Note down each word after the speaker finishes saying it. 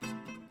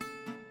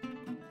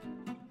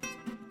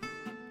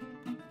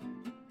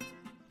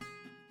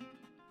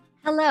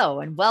Hello,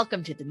 and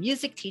welcome to the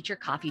Music Teacher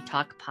Coffee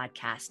Talk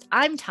podcast.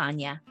 I'm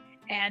Tanya.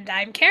 And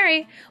I'm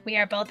Carrie. We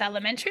are both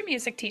elementary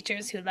music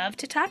teachers who love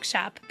to talk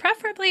shop,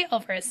 preferably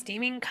over a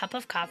steaming cup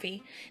of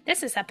coffee.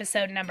 This is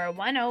episode number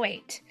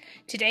 108.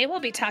 Today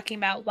we'll be talking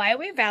about why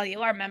we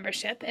value our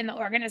membership in the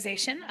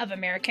Organization of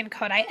American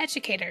Kodály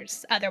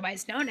Educators,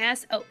 otherwise known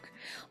as OAK.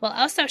 We'll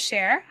also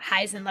share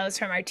highs and lows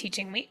from our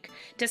teaching week,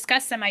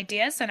 discuss some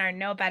ideas in our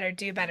Know Better,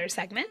 Do Better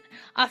segment,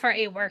 offer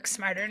a work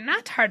smarter,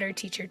 not harder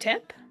teacher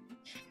tip,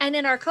 and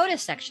in our CODA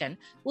section,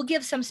 we'll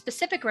give some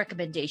specific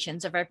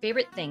recommendations of our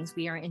favorite things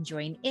we are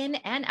enjoying in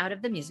and out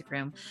of the music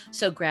room.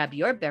 So grab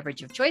your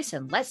beverage of choice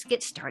and let's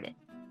get started.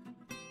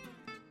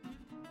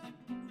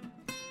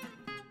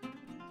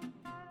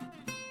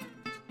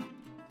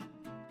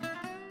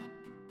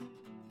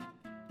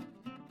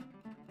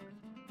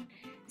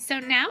 So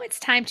now it's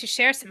time to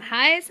share some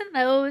highs and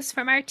lows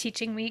from our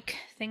teaching week,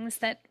 things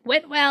that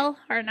went well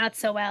or not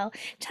so well.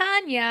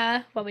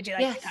 Tanya, what would you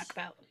like to talk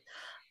about?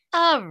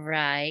 All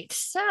right.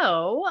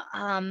 So,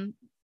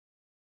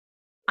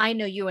 I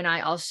know you and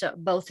I also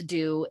both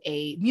do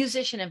a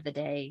musician of the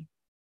day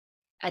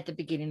at the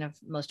beginning of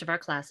most of our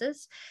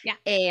classes. Yeah.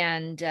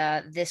 And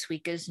this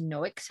week is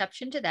no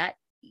exception to that.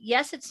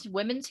 Yes, it's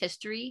Women's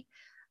History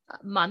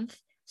Month.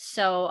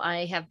 So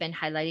I have been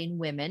highlighting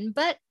women,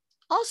 but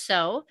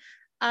also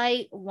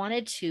I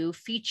wanted to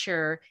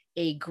feature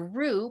a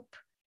group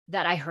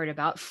that I heard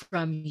about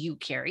from you,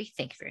 Carrie.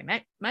 Thank you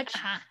very much.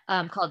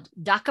 Called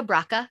Daka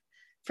Braka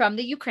from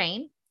the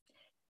Ukraine.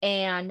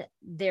 And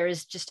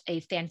there's just a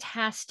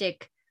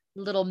fantastic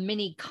little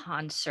mini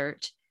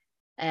concert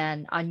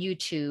and on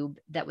YouTube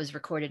that was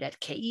recorded at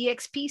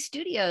KEXP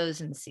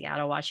Studios in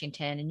Seattle,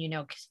 Washington. And you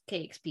know,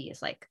 KEXP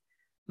is like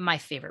my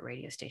favorite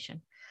radio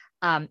station.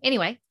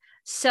 Anyway,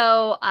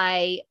 so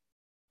I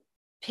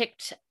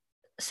picked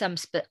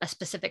a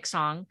specific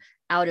song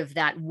out of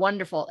that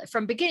wonderful,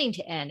 from beginning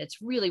to end.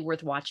 It's really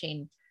worth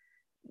watching,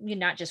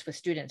 not just with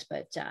students,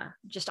 but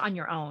just on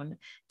your own,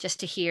 just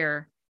to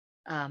hear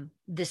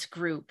this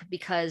group,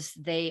 because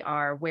they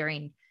are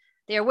wearing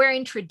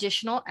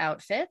traditional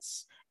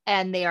outfits,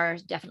 and they are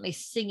definitely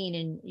singing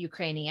in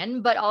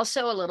Ukrainian, but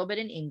also a little bit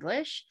in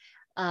English.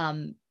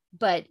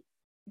 But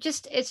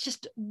it's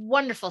just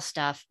wonderful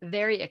stuff,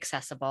 very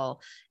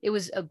accessible. It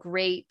was a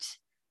great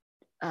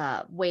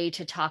way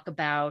to talk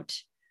about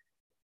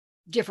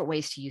different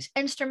ways to use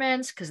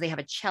instruments, because they have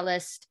a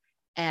cellist,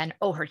 and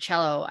her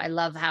cello, I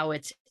love how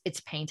it's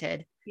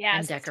painted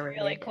and decorated.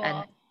 It's really cool.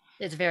 And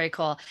it's very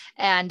cool.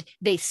 And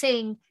they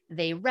sing,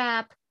 they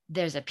rap,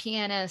 there's a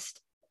pianist.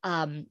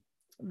 The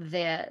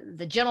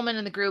gentleman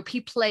in the group,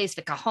 he plays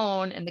the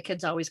cajon, and the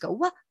kids always go,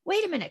 "What?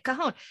 Wait a minute,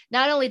 cajon."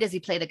 Not only does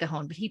he play the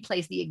cajon, but he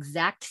plays the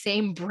exact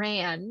same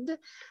brand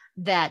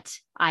that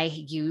I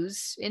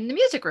use in the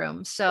music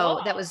room.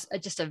 So that was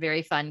just a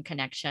very fun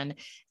connection.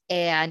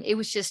 And it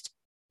was just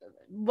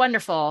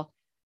wonderful.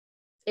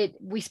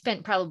 We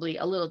spent probably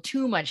a little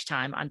too much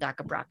time on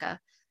Daka Braka,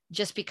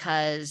 just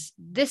because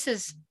this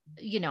is,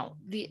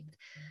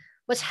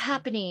 what's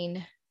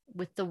happening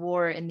with the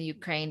war in the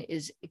Ukraine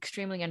is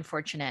extremely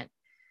unfortunate.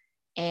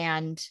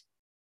 And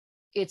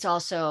it's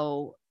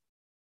also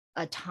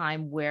a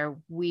time where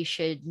we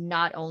should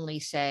not only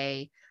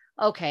say,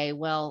 okay,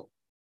 well,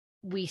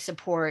 we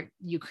support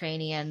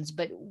Ukrainians,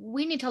 but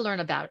we need to learn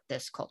about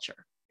this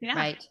culture,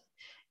 right?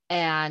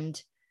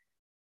 And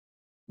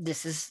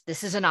this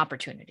is an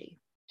opportunity.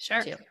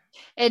 Sure. Too.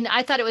 And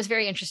I thought it was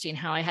very interesting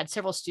how I had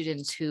several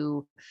students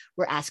who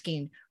were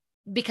asking,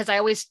 because I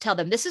always tell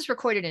them this is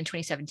recorded in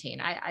 2017.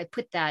 I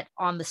put that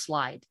on the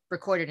slide,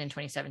 recorded in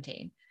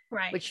 2017,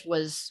 right, which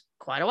was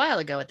quite a while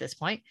ago at this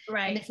point.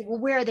 Right. And they said, well,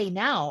 where are they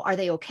now? Are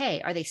they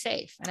okay? Are they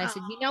safe? And I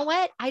said, you know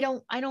what? I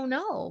don't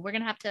know. We're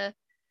going to have to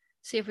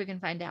see if we can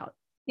find out.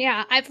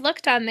 Yeah. I've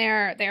looked on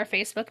their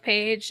Facebook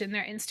page and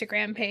their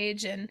Instagram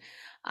page, and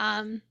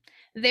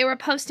they were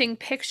posting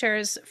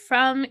pictures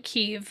from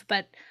Kyiv,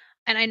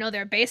 and I know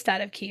they're based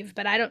out of Kyiv,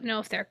 but I don't know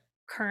if they're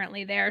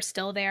currently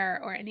still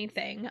there or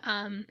anything.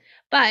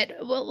 But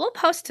we'll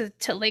post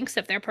to links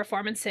of their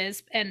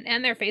performances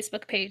and their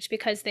Facebook page,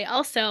 because they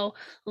also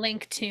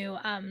link to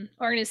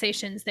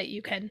organizations that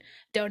you can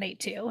donate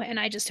to. And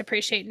I just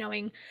appreciate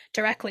knowing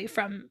directly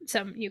from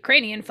some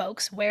Ukrainian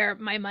folks where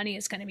my money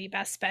is going to be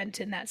best spent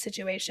in that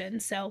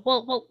situation. So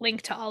we'll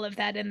link to all of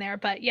that in there.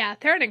 But yeah,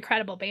 they're an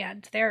incredible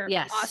band. They're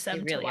awesome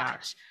really to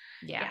watch.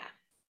 Yeah.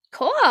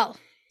 Cool.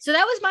 So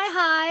that was my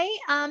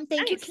high.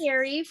 Thank you,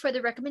 Carrie, for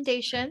the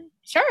recommendation.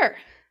 Sure.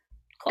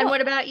 Cool. And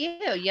what about you?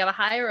 You have a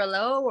high or a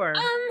low? Or I'm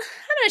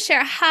going to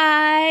share a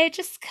high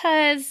just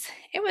because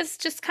it was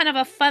just kind of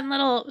a fun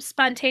little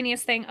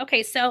spontaneous thing.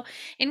 Okay, so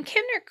in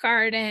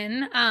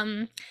kindergarten,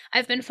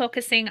 I've been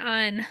focusing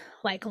on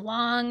like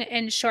long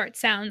and short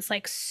sounds,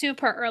 like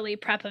super early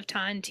prep of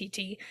Ta and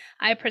Titi.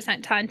 I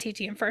present Ta and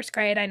Titi in first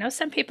grade. I know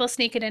some people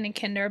sneak it in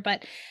kinder,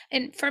 but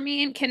for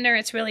me in kinder,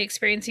 it's really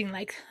experiencing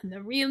like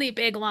the really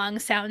big long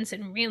sounds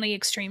and really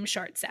extreme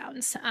short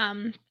sounds.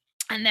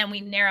 and then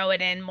we narrow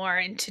it in more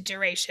into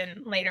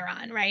duration later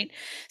on, right?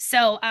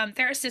 So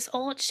there's this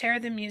old Share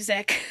the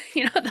Music,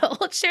 the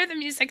old Share the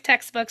Music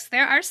textbooks.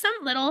 There are some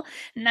little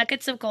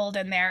nuggets of gold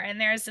in there, and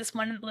there's this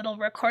one little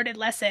recorded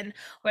lesson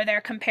where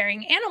they're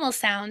comparing animal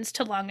sounds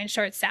to long and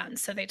short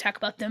sounds. So they talk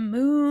about the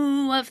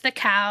moo of the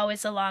cow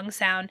is a long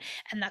sound,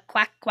 and the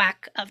quack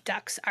quack of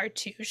ducks are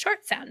two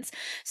short sounds.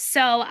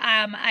 So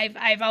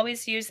I've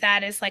always used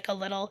that as like a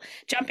little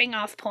jumping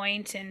off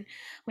point, and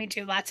we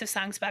do lots of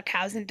songs about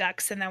cows and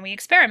ducks, and then we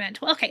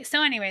experiment. Well, okay,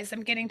 so anyways,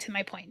 I'm getting to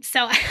my point.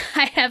 So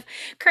I have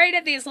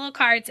created these little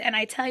cards, and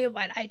I tell you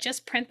what, I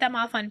just print them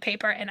off on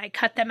paper and I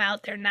cut them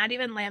out. They're not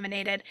even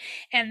laminated,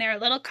 and they're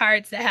little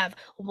cards that have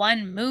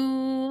one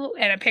moo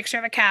and a picture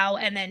of a cow,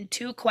 and then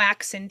two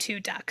quacks and two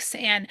ducks.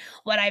 And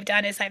what I've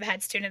done is I've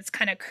had students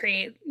kind of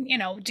create,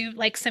 do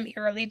like some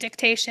early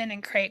dictation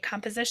and create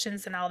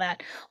compositions and all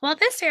that. Well,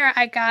 this year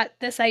I got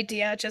this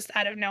idea just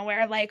out of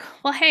nowhere, like,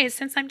 well, hey,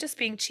 since I'm just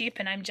being cheap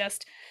and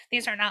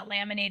these are not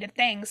laminated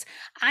things,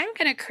 I'm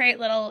going to create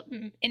little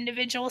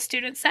individual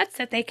student sets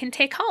that they can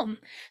take home.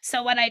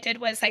 So what I did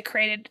was I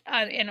created,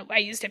 and I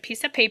used a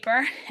piece of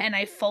paper and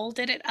I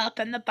folded it up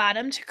in the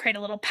bottom to create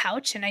a little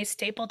pouch, and I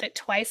stapled it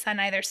twice on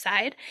either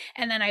side.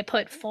 And then I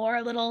put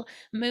 4 little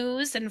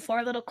moos and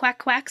 4 little quack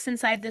quacks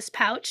inside this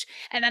pouch.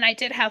 And then I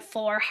did have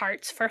 4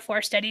 hearts for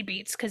 4 steady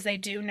beats, because they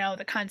do know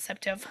the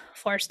concept of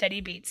 4 steady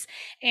beats.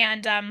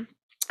 And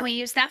we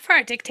used that for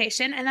our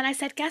dictation. And then I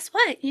said, guess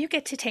what? You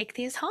get to take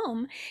these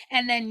home,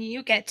 and then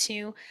you get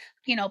to,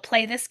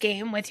 play this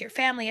game with your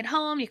family at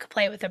home. You could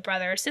play it with a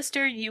brother or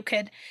sister. You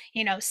could,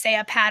 say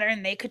a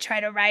pattern. They could try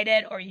to write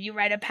it, or you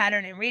write a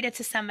pattern and read it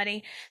to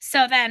somebody.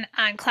 So then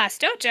on Class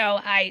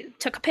Dojo, I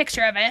took a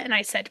picture of it and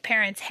I said to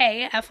parents,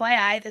 hey,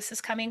 FYI, this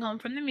is coming home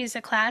from the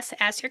music class.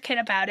 Ask your kid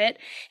about it.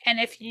 And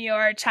if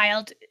your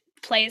child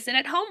plays it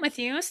at home with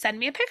you, send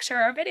me a picture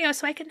or a video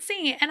so I can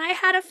see. And I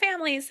had a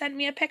family send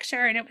me a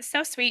picture, and it was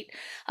so sweet,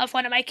 of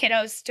one of my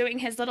kiddos doing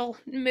his little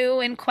moo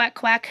and quack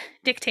quack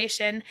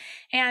dictation.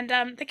 And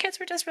the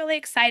kids were just really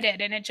excited,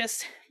 and it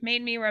just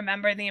made me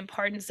remember the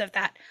importance of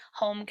that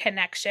home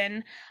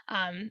connection.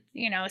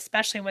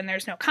 Especially when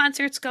there's no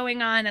concerts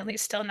going on, at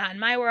least still not in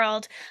my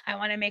world. I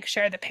want to make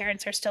sure the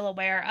parents are still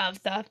aware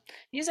of the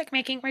music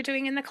making we're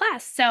doing in the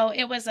class. So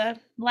it was a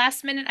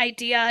last minute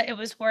idea. It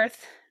was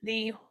worth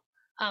the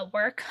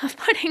work of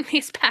putting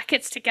these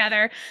packets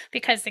together,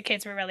 because the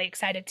kids were really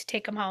excited to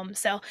take them home.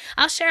 So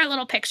I'll share a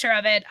little picture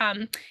of it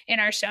in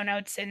our show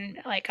notes and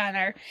like on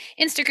our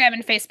Instagram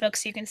and Facebook,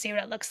 so you can see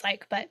what it looks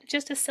like. But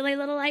just a silly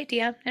little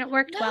idea, and it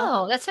worked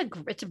well. No,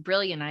 it's a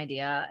brilliant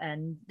idea,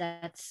 and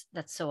that's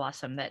so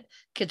awesome that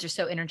kids are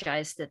so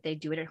energized that they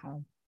do it at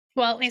home.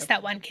 Well, at least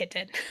that one kid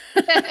did.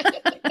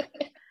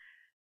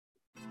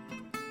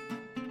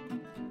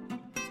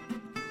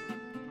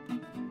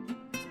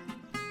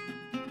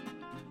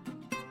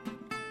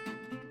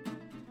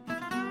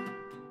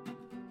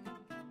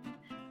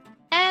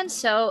 And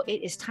so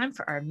it is time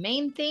for our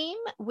main theme,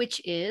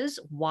 which is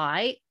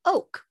why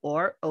OAKE,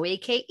 or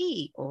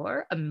OAKE,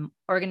 or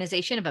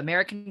Organization of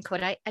American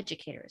Kodály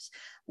Educators.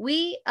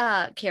 We,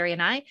 Carrie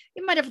and I,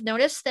 you might have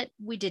noticed that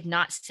we did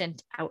not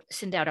send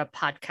out a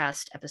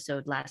podcast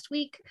episode last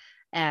week,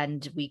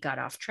 and we got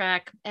off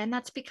track. And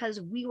that's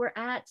because we were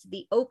at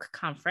the OAKE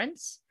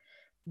conference.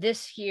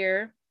 This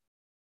year,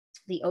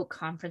 the OAKE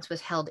conference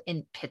was held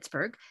in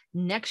Pittsburgh.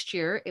 Next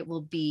year, it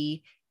will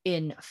be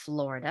in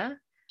Florida.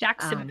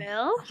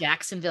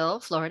 Jacksonville,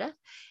 Florida.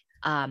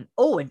 And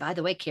by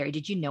the way, Carrie,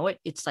 did you know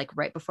it's like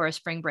right before a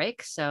spring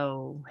break?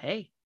 So,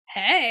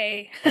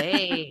 hey,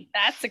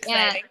 that's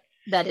exciting.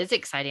 Yeah, that is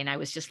exciting. I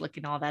was just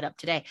looking all that up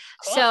today.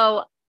 Cool.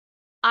 So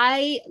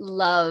I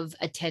love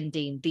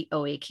attending the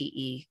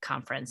OAKE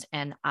conference,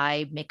 and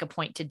I make a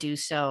point to do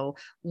so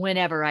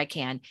whenever I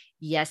can.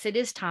 Yes, it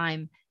is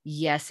time.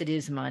 Yes, it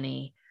is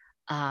money.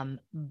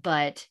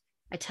 But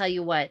I tell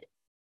you what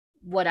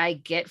I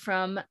get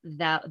from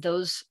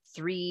those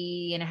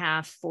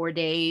 3.5, 4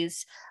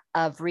 days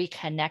of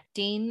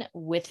reconnecting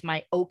with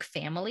my OAKE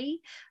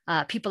family,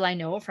 people I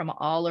know from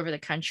all over the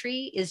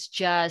country, is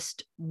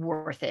just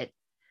worth it.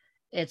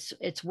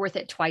 It's worth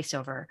it twice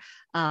over.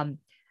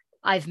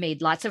 I've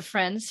made lots of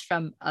friends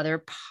from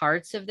other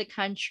parts of the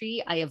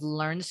country. I have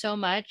learned so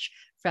much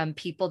from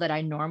people that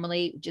I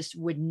normally just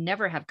would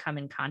never have come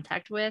in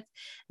contact with.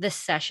 The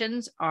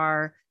sessions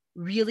are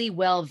really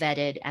well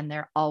vetted, and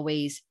they're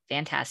always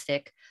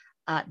fantastic.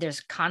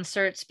 There's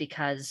concerts,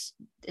 because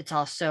it's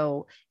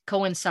also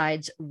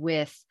coincides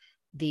with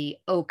the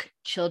OAKE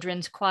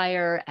Children's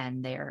Choir,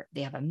 and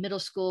they have a middle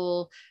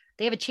school.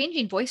 They have a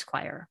changing voice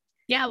choir.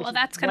 Yeah, well,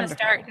 that's going to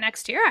start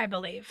next year, I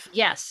believe.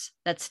 Yes,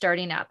 that's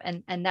starting up,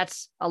 and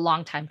that's a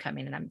long time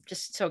coming, and I'm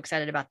just so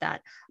excited about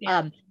that.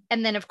 Yeah.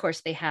 And then, of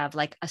course, they have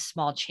like a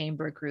small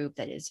chamber group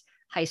that is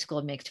high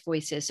school mixed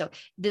voices. So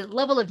the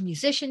level of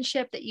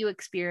musicianship that you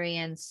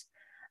experience,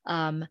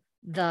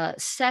 the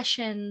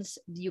sessions,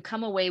 you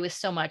come away with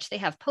so much. They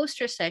have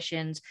poster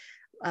sessions,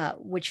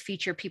 which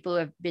feature people who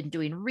have been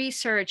doing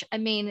research. I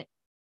mean,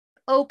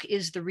 OAKE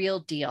is the real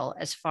deal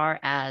as far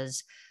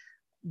as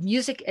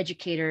music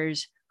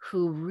educators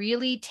who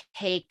really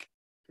take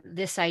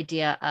this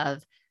idea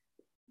of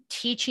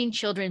teaching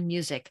children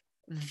music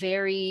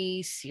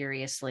very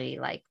seriously,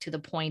 like to the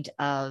point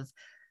of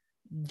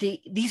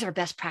these are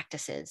best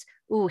practices.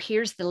 Oh,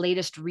 here's the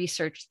latest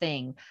research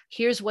thing.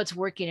 Here's what's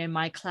working in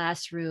my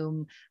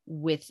classroom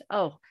with,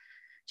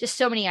 just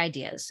so many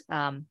ideas.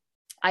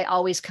 I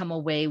always come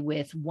away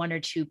with one or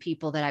two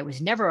people that I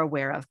was never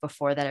aware of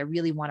before that I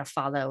really want to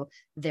follow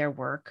their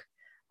work.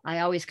 I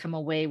always come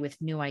away with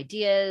new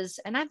ideas,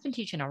 and I've been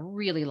teaching a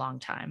really long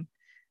time,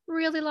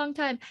 really long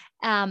time.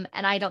 And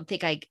I don't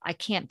think I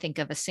can't think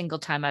of a single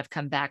time I've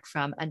come back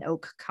from an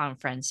Oak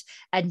conference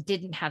and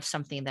didn't have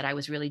something that I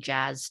was really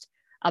jazzed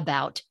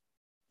about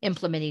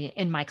implementing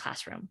in my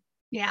classroom.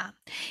 Yeah.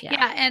 Yeah.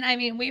 Yeah. And I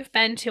mean, we've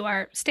been to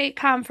our state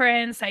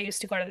conference. I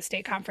used to go to the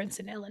state conference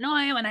in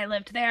Illinois when I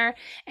lived there.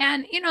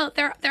 And, you know,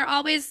 they're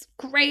always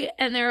great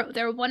and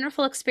they're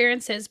wonderful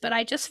experiences. But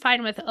I just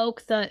find with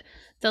Oak the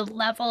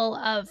level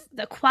of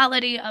the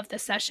quality of the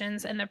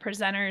sessions and the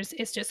presenters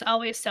is just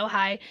always so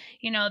high.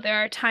 You know,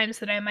 there are times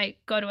that I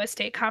might go to a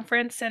state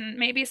conference and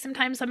maybe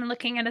sometimes I'm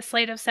looking at a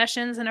slate of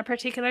sessions in a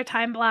particular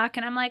time block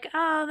and I'm like,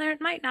 oh, there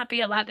might not be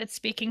a lot that's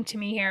speaking to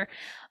me here.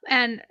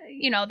 And,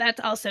 you know,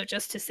 that's also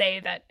just to say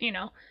that, you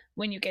know,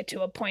 when you get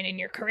to a point in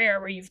your career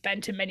where you've been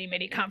to many,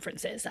 many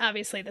conferences,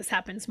 obviously this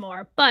happens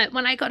more. But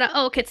when I go to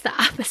Oak, it's the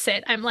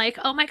opposite. I'm like,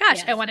 oh my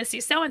gosh, I Yes. want to see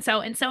so and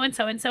so and so and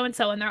so and so and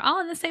so, and they're all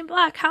in the same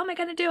block. How am I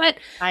going to do it?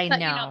 I But,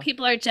 you know, know.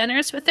 people are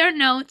generous with their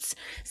notes.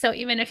 So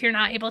even if you're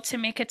not able to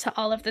make it to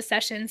all of the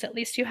sessions, at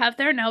least you have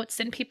their notes.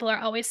 And people are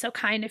always so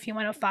kind if you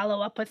want to follow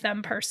up with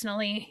them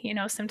personally. You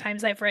know,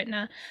 sometimes I've written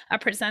a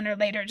presenter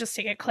later just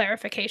to get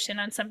clarification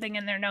on something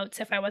in their notes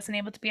if I wasn't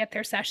able to be at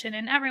their session.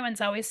 And everyone's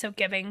always so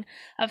giving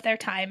of their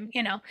time,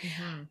 you know.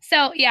 Mhm.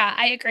 So, yeah,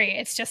 I agree.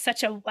 It's just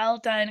such a well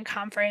done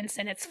conference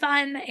and it's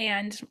fun.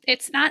 And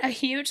it's not a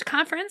huge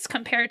conference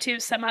compared to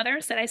some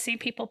others that I see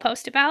people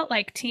post about.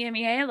 Like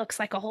TMEA looks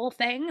like a whole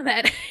thing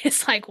that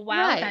is like,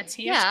 wow, Right. that's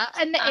huge. Yeah.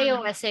 And the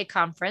Um, AOSA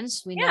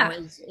conference we know yeah,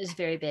 is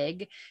very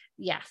big.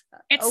 Yeah.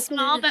 it's Oak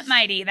small but is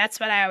mighty. That's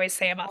what I always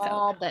say about the Oak.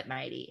 all but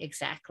mighty.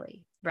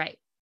 Exactly. Right.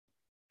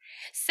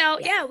 So,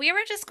 Yeah. yeah, we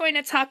were just going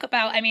to talk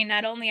about, I mean,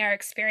 not only our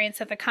experience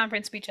at the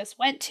conference we just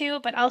went to,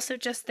 but also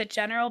just the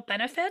general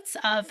benefits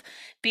of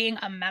being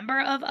a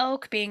member of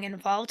Oak, being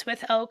involved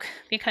with Oak,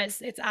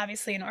 because it's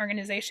obviously an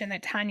organization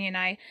that Tanya and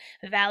I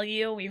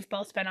value. We've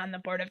both been on the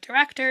board of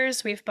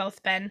directors, we've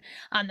both been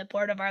on the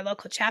board of our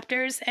local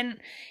chapters. And,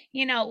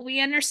 you know,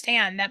 we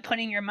understand that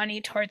putting your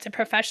money towards a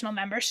professional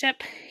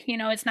membership, you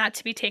know, is not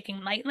to be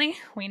taken lightly.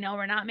 We know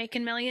we're not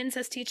making millions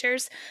as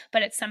teachers,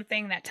 but it's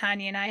something that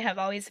Tanya and I have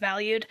always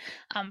valued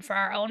for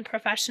our own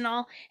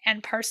professional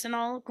and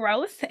personal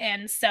growth.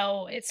 And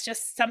so it's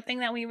just something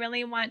that we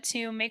really want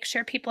to make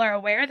sure people are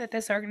aware that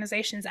this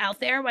organization is out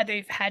there, whether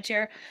you've had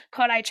your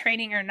Kodai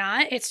training or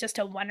not. It's just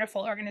a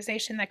wonderful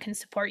organization that can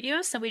support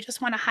you. So we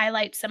just want to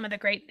highlight some of the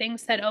great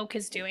things that Oak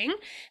is doing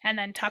and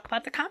then talk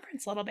about the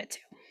conference a little bit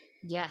too.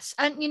 Yes.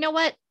 And you know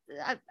what?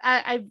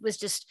 I was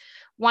just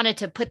wanted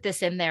to put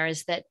this in there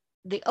is that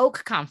the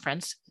Oak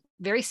conference,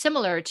 very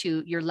similar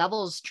to your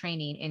levels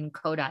training in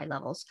Kodai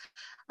levels,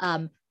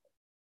 um,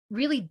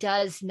 really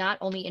does not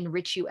only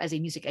enrich you as a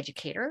music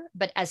educator,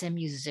 but as a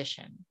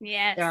musician. There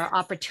Yes. are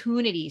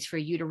opportunities for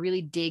you to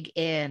really dig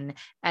in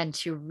and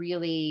to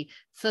really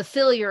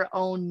fulfill your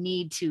own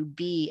need to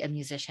be a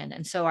musician.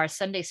 And so our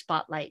Sunday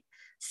Spotlight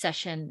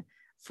session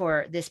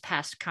for this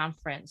past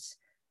conference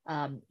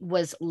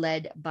was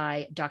led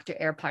by Dr.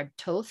 Erpard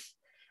Toth.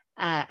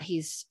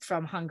 He's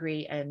from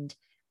Hungary, and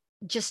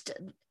just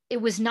it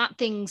was not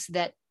things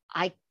that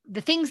the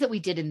things that we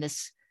did in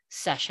this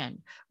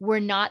session were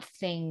not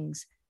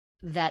things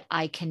that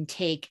I can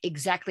take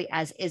exactly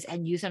as is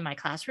and use in my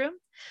classroom.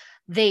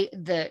 The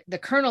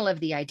kernel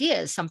of the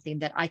idea is something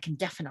that I can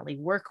definitely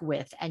work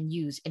with and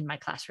use in my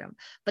classroom,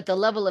 but the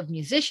level of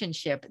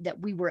musicianship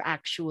that we were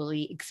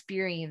actually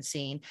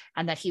experiencing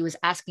and that he was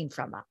asking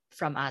from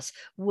us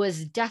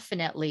was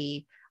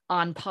definitely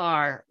on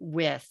par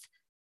with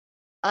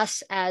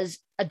us as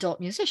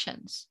adult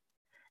musicians.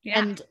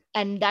 Yeah.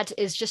 And that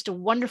is just a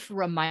wonderful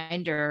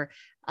reminder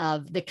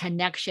of the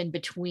connection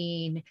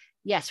between,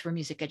 yes, we're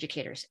music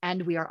educators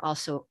and we are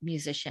also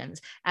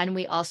musicians, and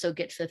we also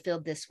get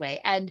fulfilled this way,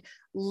 and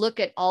look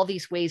at all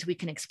these ways we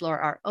can explore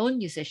our own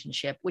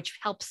musicianship, which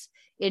helps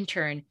in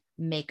turn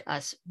make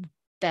us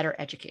better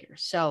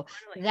educators. So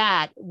Totally.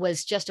 that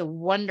was just a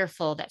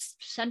wonderful, that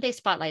Sunday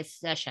Spotlight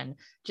session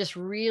just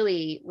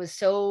really was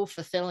so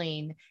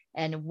fulfilling,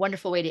 and a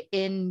wonderful way to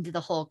end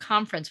the whole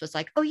conference was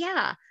like, oh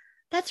yeah,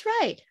 that's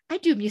right, I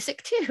do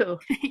music too.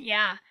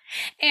 Yeah.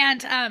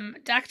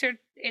 And Dr.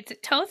 it's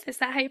Toth. Is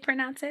that how you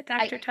pronounce it?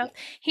 I Dr. Toth.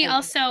 yeah, He I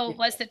also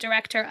was the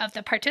director of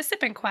the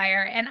participant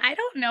choir. And I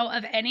don't know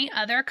of any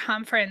other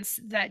conference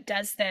that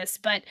does this,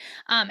 but,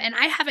 and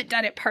I haven't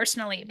done it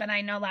personally, but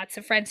I know lots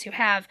of friends who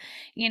have,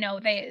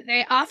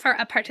 they offer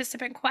a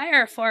participant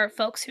choir for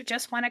folks who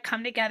just want to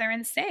come together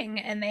and sing.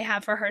 And they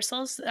have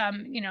rehearsals,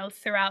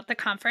 throughout the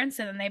conference.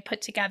 And then they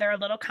put together a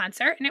little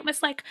concert. And it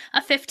was like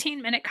a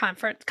 15-minute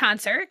concert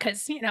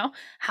because,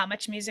 how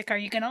much music are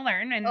you going to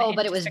learn Oh, in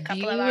but it just was a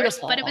couple of hours?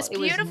 But it beautiful. was It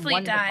was beautifully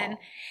done. wonderful.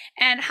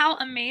 And how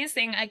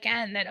amazing,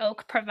 again, that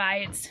Oak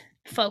provides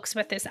folks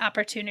with this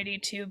opportunity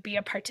to be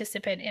a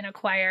participant in a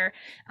choir,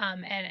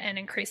 and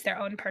increase their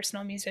own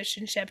personal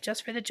musicianship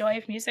just for the joy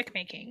of music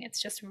making.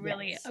 It's just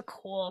really Yes. a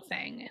cool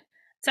thing.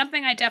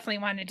 Something I definitely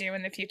want to do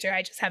in the future.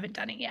 I just haven't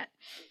done it yet.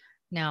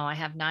 No, I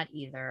have not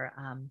either.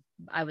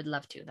 I would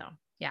love to though.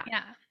 Yeah.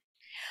 Yeah.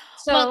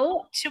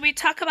 Well, So, should we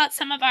talk about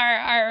some of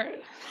our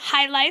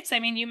highlights? I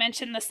mean, you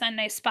mentioned the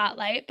Sunday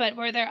spotlight, but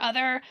were there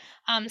other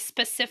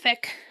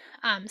specific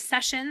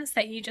sessions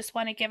that you just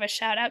want to give a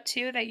shout out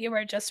to that you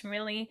were just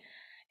really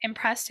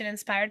impressed and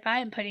inspired by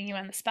and putting you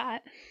on the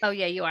spot? oh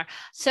yeah, you are.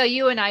 So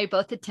you and I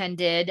both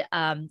attended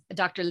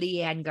Dr.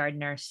 Leanne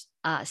Gardner's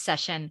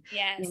session,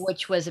 Yes.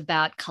 which was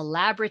about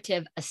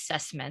collaborative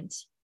assessment.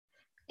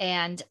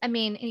 And I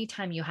mean,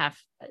 anytime you have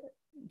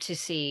to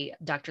see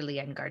Dr.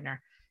 Leanne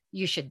Gardner,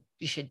 you should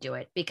do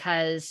it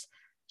because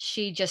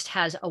she just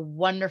has a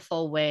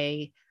wonderful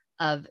way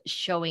of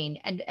showing,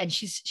 and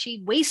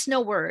she wastes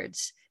no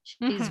words.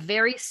 She's Hmm.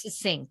 very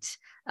succinct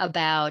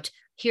about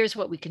here's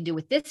what we can do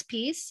with this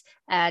piece,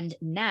 and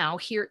now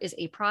here is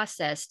a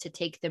process to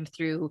take them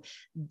through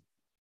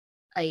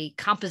a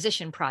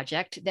composition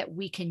project that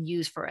we can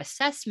use for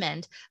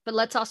assessment. But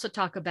let's also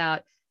talk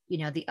about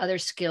the other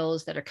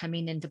skills that are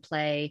coming into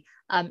play.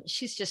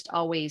 She's just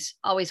always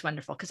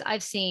wonderful because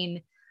I've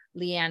seen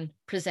Leanne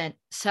present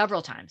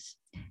several times,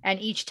 and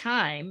each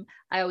time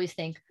I always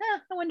think,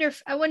 I wonder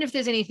if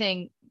there's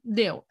anything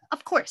new.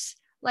 Of course,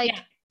 Yeah.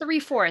 like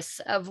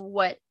 3/4 of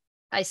what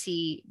I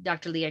see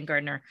Dr. Leanne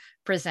Gardner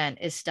present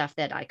is stuff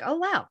that like, oh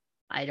wow,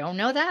 I don't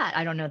know that.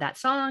 I don't know that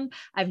song.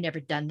 I've never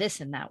done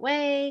this in that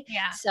way.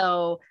 Yeah.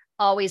 So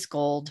always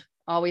gold,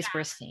 always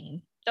worth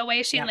seeing. The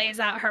way she Yeah. lays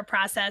out her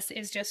process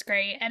is just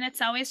great. And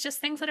it's always just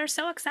things that are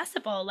so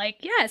accessible. Like,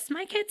 yes,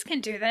 my kids can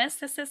do this.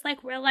 This is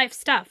like real life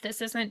stuff.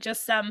 This isn't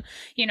just some,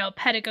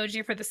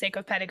 pedagogy for the sake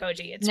of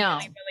pedagogy. It's really, No.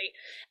 really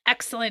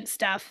excellent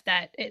stuff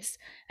that is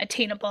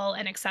attainable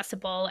and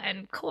accessible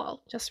and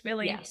cool. Just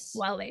really Yes.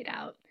 well laid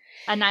out.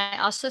 And I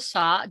also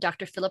saw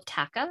Dr. Philip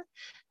Taka.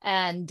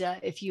 And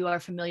if you are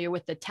familiar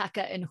with the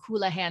Taka and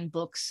Houlihan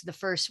books, the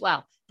first,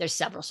 well, there's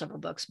several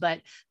books,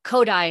 but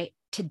Kodai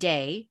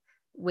Today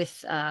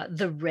with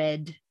the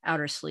red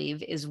outer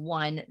sleeve is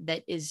one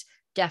that is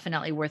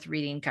definitely worth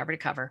reading cover to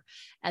cover.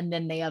 And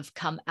then they have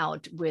come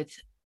out with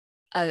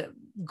a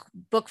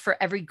book for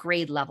every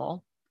grade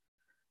level.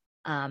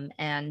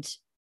 And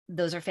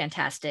those are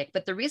fantastic.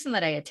 But the reason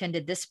that I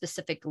attended this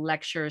specific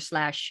lecture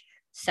slash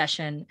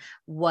session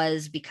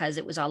was because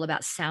it was all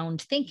about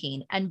sound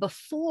thinking. And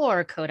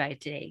before Kodai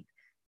Today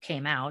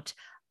came out,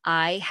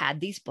 I had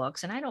these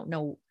books, and I don't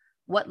know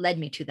what led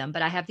me to them,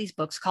 but I have these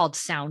books called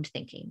Sound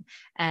Thinking,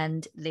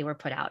 and they were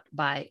put out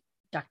by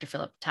Dr.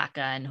 Philip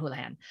Taka and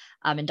Houlihan,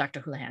 and Dr.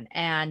 Houlihan.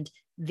 And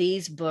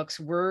these books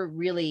were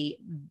really,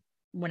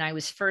 when I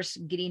was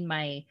first getting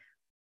my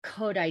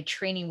Kodai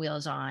training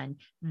wheels on,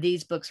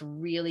 these books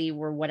really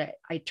were what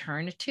I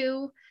turned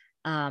to.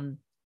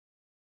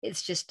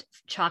 It's just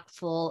chock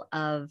full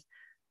of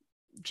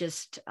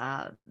just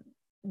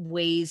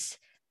ways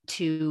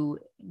to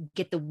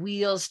get the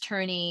wheels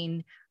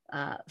turning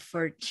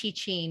for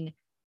teaching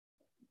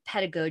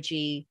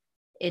pedagogy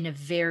in a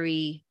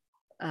very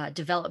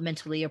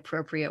developmentally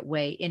appropriate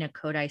way in a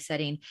Kodai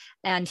setting.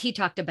 And he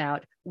talked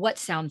about what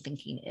sound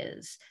thinking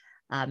is.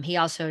 He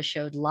also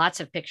showed lots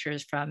of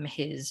pictures from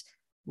his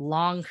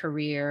long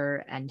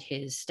career and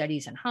his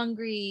studies in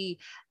Hungary.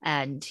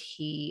 And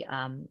he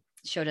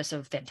showed us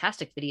a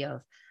fantastic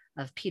video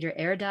of Peter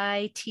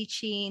Erdei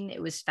teaching.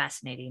 It was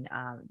fascinating.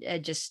 It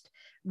just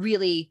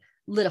really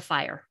lit a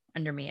fire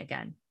under me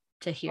again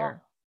to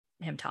hear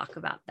him talk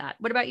about that.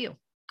 What about you?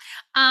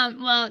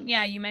 Well,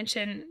 yeah, you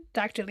mentioned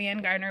Dr.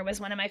 Leanne Gardner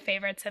was one of my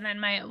favorites, and then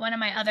one of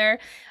my other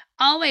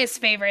always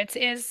favorites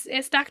is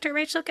Dr.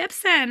 Rachel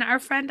Gibson, our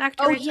friend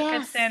Dr. Oh, Rachel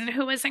yes. Gibson,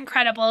 who was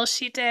incredible.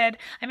 She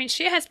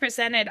has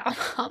presented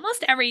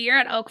almost every year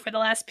at Oak for the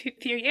last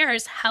few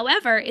years.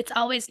 However, it's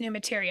always new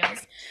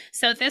materials.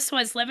 So this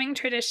was Living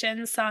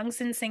Traditions, Songs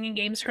and Singing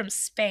Games from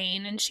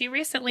Spain, and she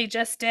recently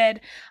just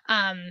did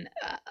a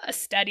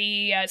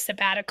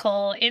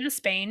sabbatical in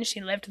Spain.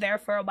 She lived there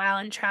for a while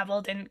and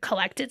traveled and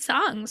collected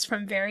songs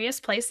from various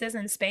places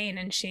in Spain,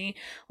 and she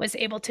was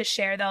able to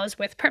share those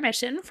with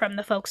permission from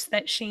the folks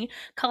that she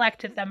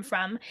collected them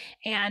from.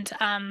 And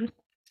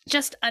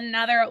just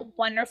another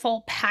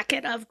wonderful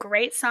packet of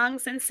great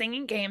songs and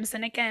singing games.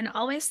 And again,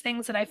 always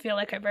things that I feel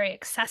like are very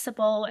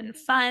accessible and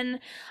fun.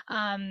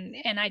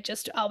 And I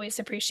just always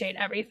appreciate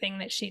everything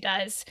that she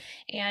does.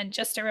 And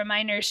just a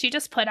reminder, she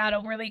just put out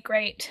a really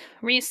great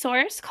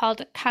resource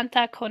called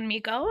Canta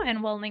Conmigo,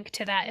 and we'll link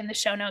to that in the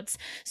show notes.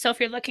 So if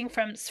you're looking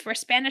for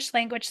Spanish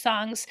language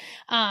songs,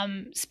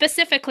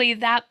 specifically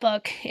that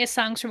book is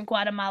songs from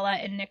Guatemala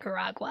and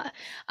Nicaragua.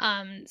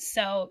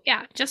 So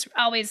yeah, just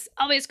always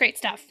great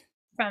stuff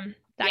from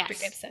Dr.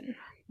 Yes. Gibson.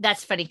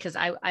 That's funny because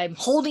I'm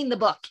holding the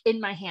book in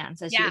my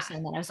hands as you were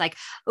saying that. I was like,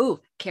 "Ooh,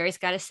 Carrie's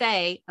got to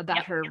say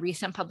about her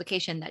recent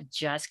publication that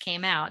just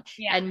came out."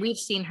 Yeah. And we've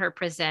seen her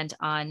present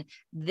on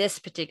this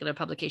particular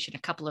publication a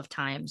couple of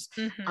times.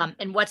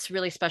 And what's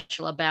really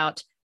special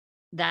about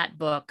that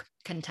book,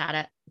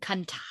 Canta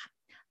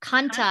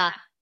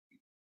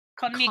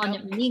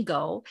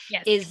Conmigo,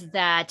 is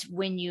that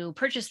when you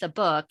purchase the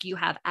book, you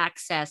have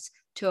access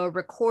to a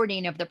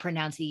recording of the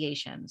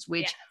pronunciations,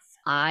 which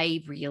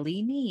I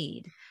really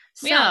need.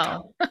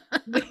 So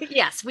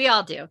yes, we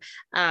all do.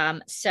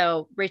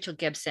 So Rachel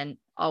Gibson,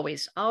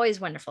 always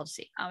wonderful to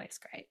see. Always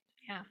great.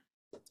 Yeah.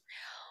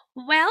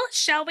 Well,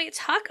 shall we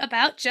talk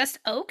about just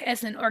Oak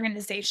as an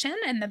organization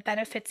and the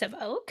benefits of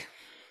Oak?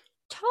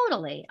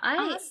 Totally.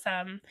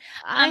 Awesome.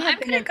 I'm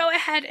going to go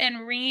ahead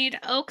and read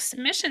Oak's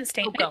mission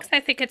statement because I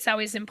think it's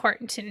always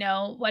important to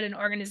know what an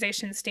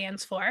organization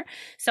stands for.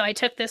 So I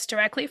took this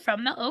directly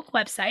from the Oak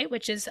website,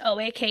 which is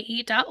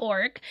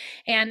oake.org.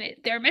 And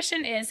their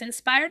mission is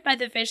inspired by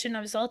the vision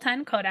of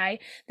Zoltan Kodály.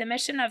 The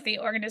mission of the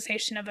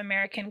Organization of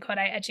American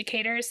Kodály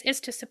Educators is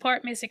to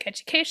support music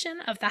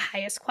education of the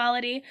highest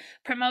quality,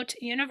 promote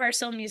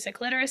universal music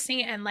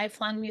literacy and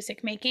lifelong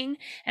music making,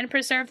 and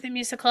preserve the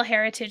musical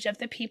heritage of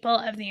the people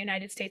of the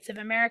United States of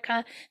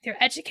America through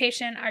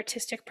education,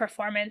 artistic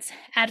performance,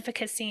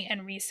 advocacy,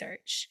 and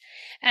research.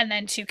 And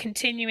then to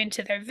continue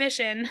into their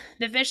vision,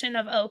 the vision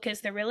of Oak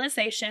is the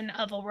realization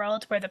of a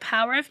world where the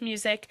power of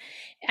music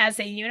as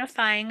a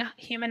unifying,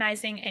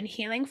 humanizing, and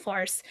healing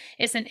force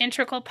is an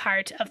integral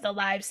part of the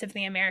lives of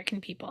the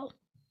American people.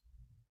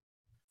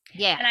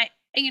 Yeah. And I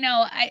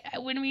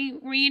when we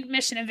read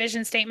mission and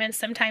vision statements,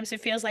 sometimes it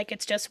feels like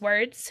it's just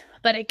words.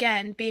 But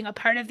again, being a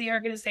part of the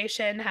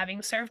organization,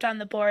 having served on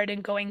the board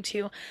and going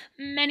to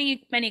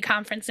many, many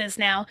conferences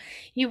now,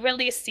 you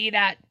really see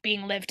that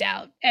being lived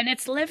out. And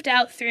it's lived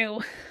out through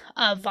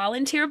a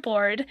volunteer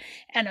board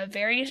and a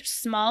very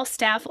small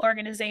staff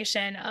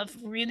organization of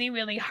really,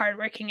 really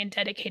hardworking and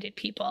dedicated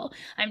people.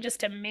 I'm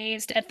just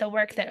amazed at the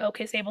work that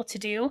Oak is able to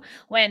do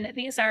when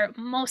these are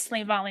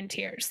mostly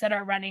volunteers that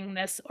are running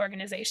this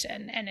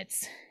organization. And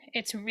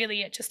it's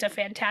really just a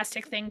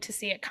fantastic thing to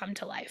see it come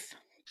to life.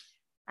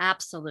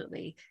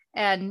 Absolutely.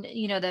 And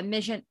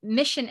the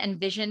mission and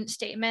vision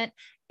statement,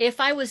 if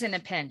I was in a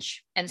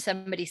pinch and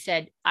somebody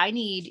said, "I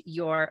need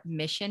your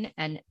mission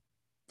and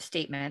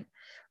statement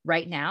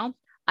right now,"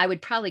 I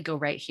would probably go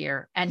right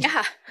here and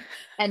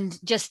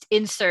just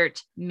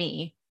insert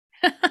me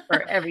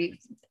for every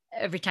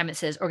time it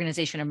says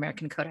Organization of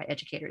American Kodály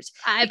Educators.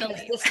 I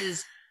believe this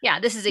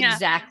is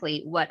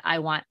exactly what I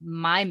want.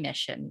 My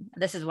mission,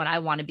 this is what I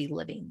want to be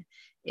living,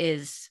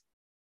 is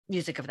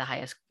music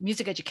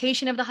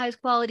education of the highest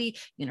quality,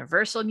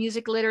 universal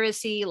music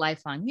literacy,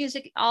 lifelong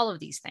music, all of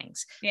these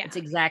things. It's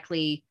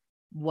exactly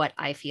what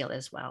I feel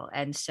as well.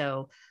 And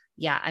so,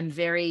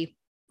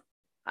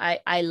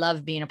 I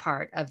love being a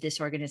part of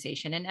this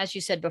organization. And as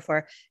you said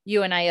before,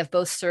 you and I have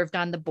both served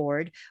on the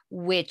board,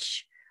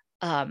 which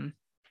can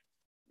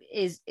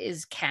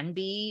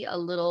be a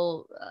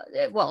little,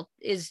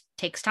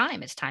 takes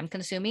time. It's time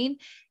consuming.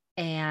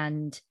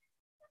 And,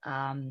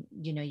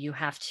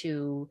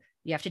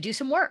 you have to do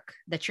some work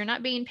that you're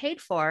not being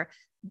paid for.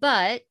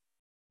 But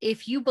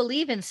if you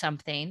believe in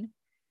something,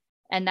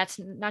 and that's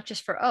not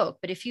just for Oak,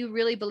 but if you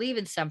really believe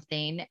in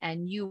something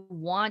and you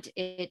want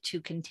it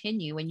to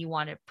continue and you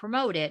want to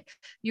promote it,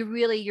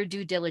 your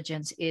due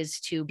diligence is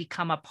to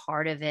become a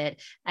part of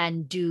it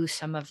and do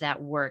some of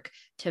that work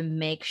to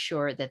make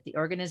sure that the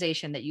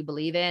organization that you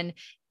believe in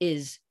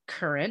is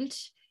current,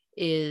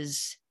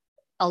 is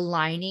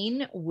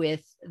aligning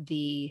with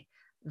the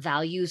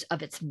values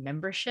of its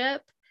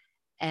membership,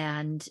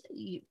 and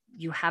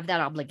you have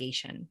that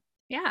obligation.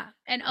 Yeah.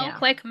 And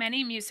Oak, like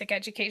many music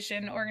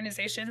education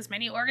organizations,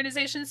 many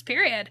organizations,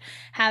 period,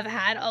 have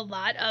had a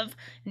lot of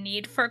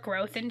need for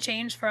growth and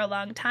change for a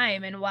long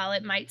time. And while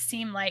it might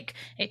seem like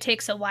it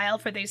takes a while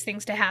for these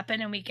things to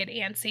happen and we get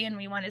antsy and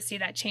we want to see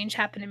that change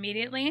happen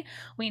immediately,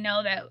 we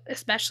know that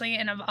especially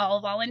in an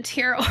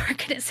all-volunteer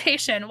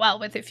organization,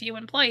 with a few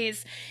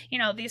employees,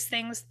 these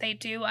things, they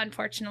do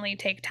unfortunately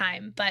take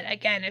time. But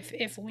again,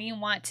 if we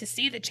want to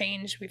see the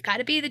change, we've got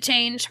to be the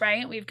change,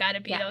 right? We've got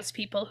to be those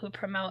people who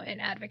promote and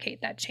advocate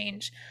that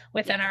change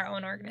within our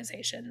own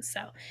organizations.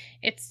 So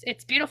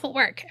it's beautiful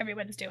work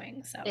everyone's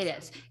doing. So it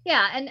is.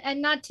 Yeah.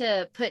 And not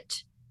to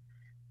put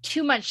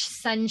too much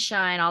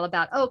sunshine all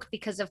about Oak,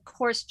 because of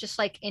course, just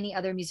like any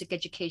other music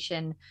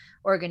education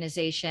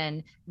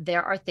organization,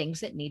 there are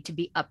things that need to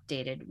be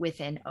updated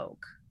within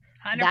Oak.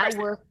 100%. That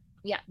work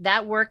Yeah,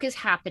 that work is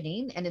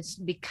happening, and it's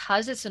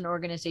because it's an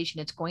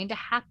organization, it's going to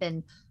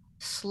happen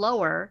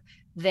slower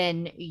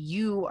than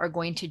you are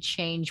going to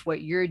change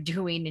what you're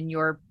doing in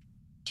your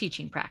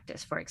teaching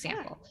practice, for Yeah.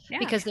 example, Yeah.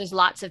 because there's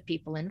lots of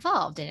people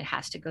involved and it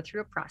has to go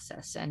through a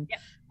process, Yep.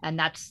 and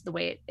that's the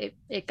way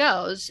it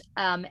goes.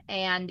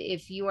 And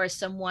if you are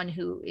someone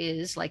who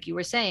is, like you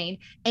were saying,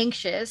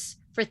 anxious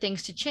for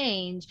things to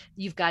change,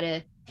 you've got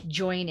to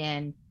join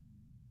in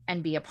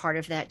and be a part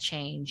of that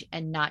change,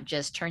 and not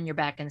just turn your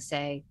back and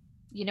say,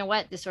 you know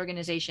what, this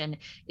organization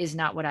is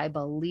not what I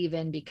believe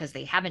in because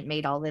they haven't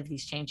made all of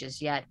these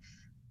changes yet.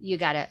 You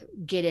got to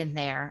get in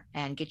there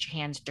and get your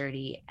hands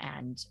dirty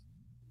and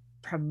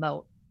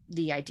promote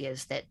the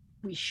ideas that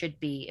we should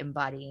be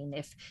embodying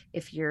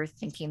if you're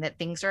thinking that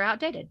things are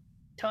outdated.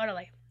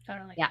 Totally.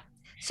 Totally. Yeah.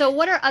 So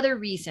what are other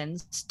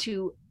reasons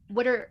to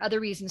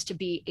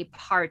be a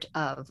part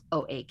of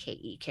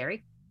OAKE,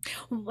 Carrie?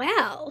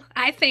 Well,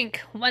 I think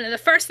one of the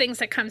first things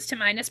that comes to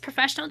mind is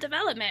professional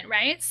development,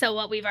 right? So,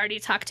 what we've already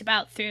talked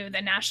about through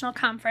the national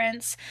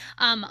conference.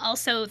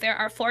 Also, there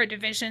are 4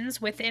 divisions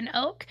within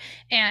Oak,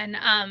 and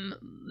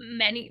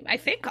many, I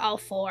think all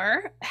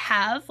 4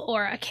 have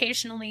or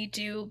occasionally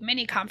do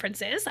mini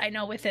conferences. I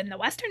know within the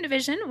Western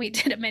Division, we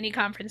did a mini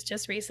conference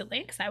just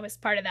recently because I was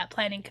part of that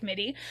planning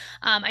committee.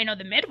 I know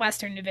the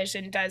Midwestern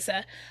Division does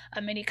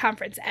a mini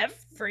conference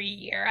every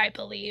year, I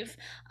believe.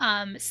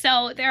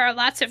 So, there are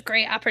lots of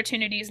great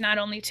opportunities not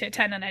only to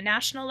attend on a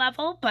national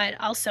level, but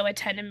also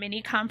attend a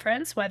mini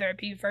conference, whether it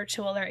be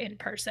virtual or in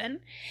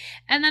person.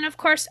 And then, of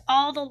course,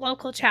 all the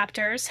local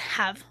chapters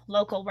have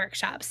local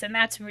workshops. And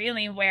that's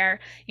really where,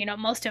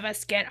 most of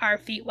us get our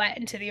feet wet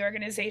into the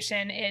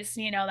organization is,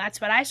 that's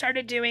what I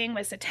started doing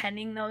was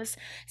attending those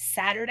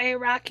Saturday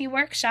Rocky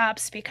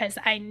workshops because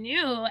I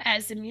knew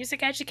as a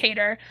music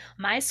educator,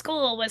 my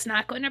school was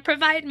not going to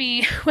provide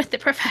me with the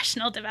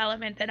professional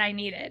development that I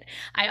needed.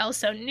 I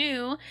also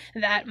knew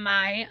that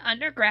my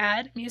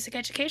undergrad music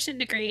education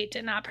degree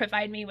did not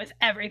provide me with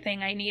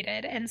everything I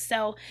needed. And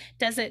so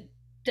does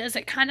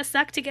it kind of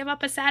suck to give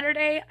up a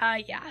Saturday?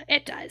 Yeah,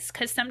 it does.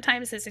 Because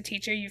sometimes as a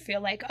teacher, you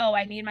feel like, oh,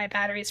 I need my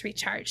batteries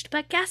recharged.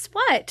 But guess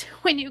what?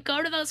 When you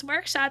go to those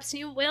workshops,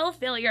 you will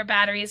feel your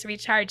batteries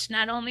recharged,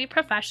 not only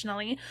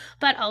professionally,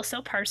 but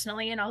also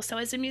personally and also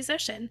as a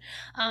musician.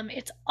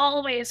 It's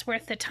always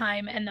worth the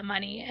time and the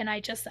money. And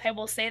I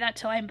will say that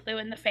till I'm blue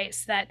in the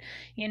face that,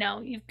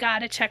 you've got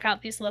to check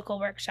out these local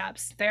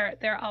workshops.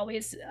 They're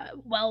always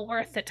well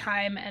worth the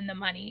time and the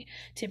money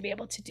to be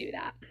able to do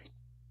that.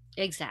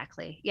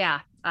 Exactly.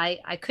 Yeah,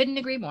 I couldn't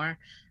agree more.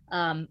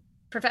 Um,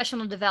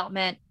 Professional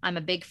development, I'm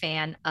a big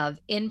fan of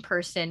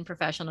in-person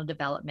professional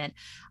development.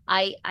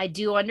 I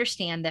do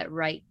understand that,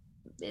 right,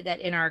 that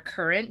in our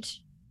current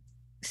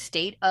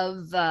state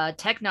of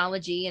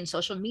technology and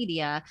social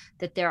media,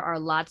 that there are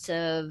lots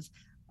of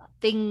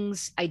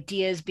things,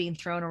 ideas being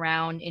thrown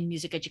around in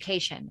music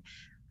education,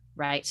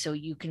 right? So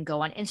you can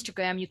go on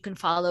Instagram, you can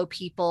follow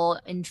people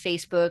in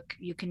Facebook,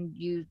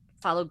 you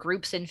follow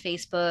groups in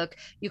Facebook,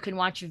 you can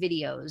watch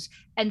videos,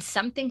 and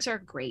some things are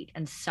great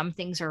and some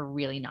things are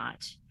really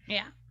not.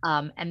 Yeah.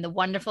 And the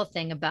wonderful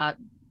thing about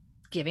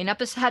giving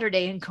up a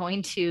Saturday and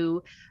going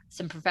to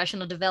some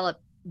professional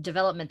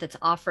development that's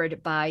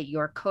offered by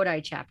your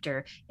Kodai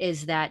chapter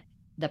is that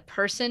the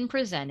person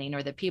presenting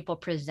or the people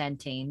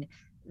presenting,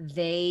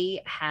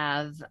 they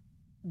have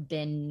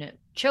been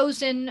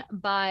chosen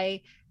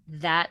by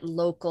that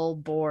local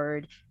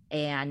board,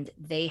 and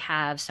they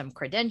have some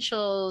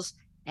credentials,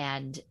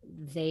 and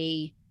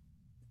they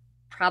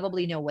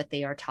probably know what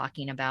they are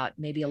talking about,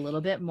 maybe a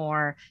little bit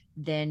more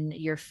than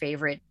your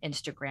favorite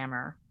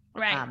Instagrammer.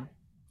 Right.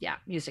 Yeah,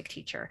 music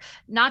teacher.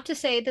 Not to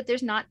say that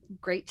there's not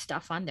great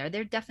stuff on there.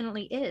 There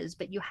definitely is,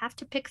 but you have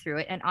to pick through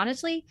it. And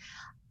honestly,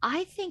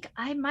 I think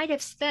I might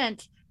have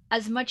spent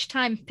as much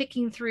time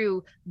picking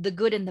through the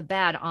good and the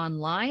bad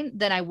online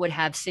than I would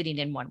have sitting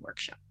in one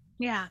workshop.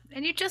 Yeah,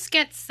 and you just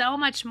get so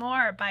much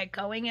more by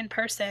going in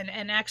person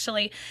and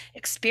actually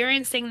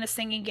experiencing the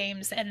singing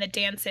games and the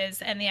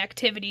dances and the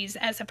activities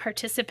as a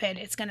participant.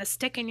 It's going to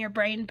stick in your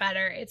brain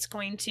better. It's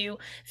going to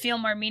feel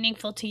more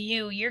meaningful to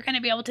you. You're going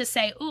to be able to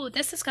say, "Ooh,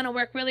 this is going to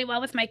work really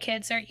well with my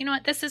kids," or "You know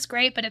what, this is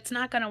great, but it's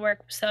not going to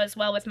work so as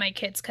well with my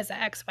kids because of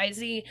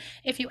XYZ."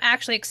 If you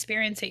actually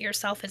experience it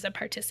yourself as a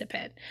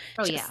participant,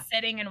 Oh, just yeah.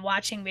 sitting and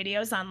watching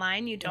videos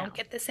online, you No, don't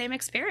get the same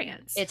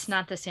experience. it's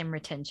not the same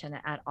retention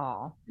at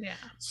all. Yeah.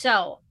 So,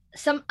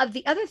 some of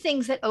the other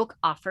things that Oak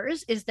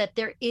offers is that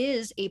there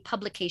is a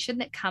publication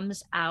that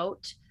comes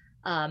out,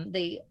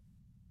 the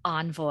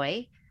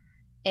Envoy.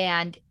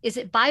 And is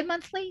it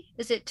bi-monthly?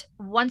 Is it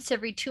once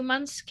every 2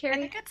 months, I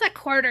think Carrie?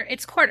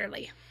 it's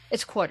quarterly.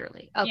 It's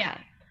quarterly. Yeah.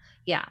 Okay.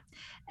 Yeah.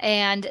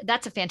 And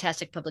that's a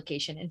fantastic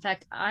publication. In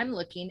fact, I'm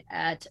looking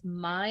at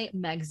my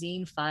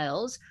magazine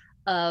files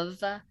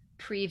of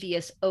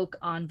previous Oak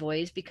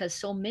Envoys because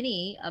so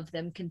many of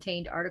them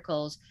contained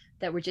articles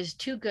that were just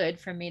too good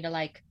for me to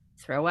like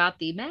throw out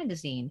the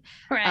magazine.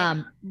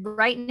 Right.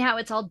 Right now,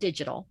 it's all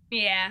digital,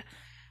 Yeah.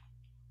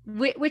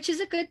 which is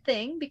a good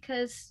thing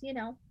because, And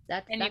you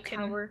that's how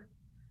can we're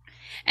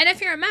And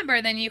if you're a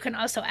member, then you can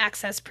also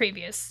access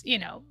previous,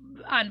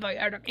 Envoy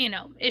or,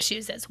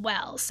 issues as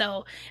well.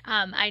 So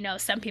I know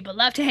some people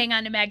love to hang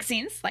on to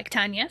magazines, like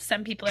Tanya.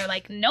 Some people are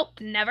like, nope,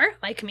 never,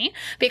 like me,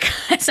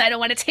 because I don't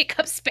want to take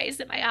up space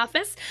in my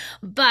office.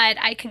 But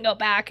I can go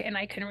back and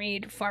I can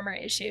read former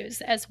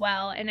issues as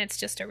well. And it's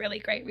just a really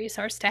great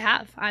resource to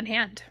have on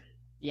hand.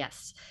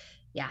 Yes.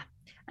 Yeah.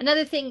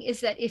 Another thing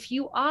is that if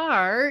you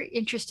are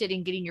interested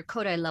in getting your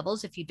Kodai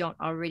levels, if you don't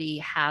already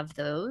have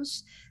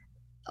those,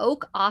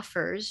 Oak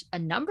offers a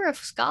number of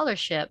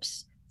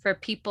scholarships for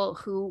people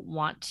who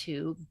want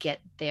to get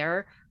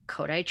their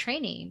Kodai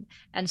training.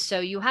 And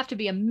so you have to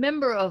be a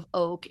member of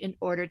Oak in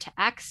order to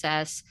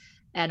access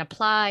and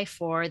apply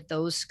for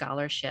those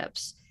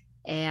scholarships.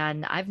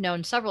 And I've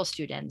known several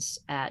students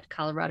at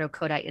Colorado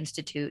Kodai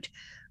Institute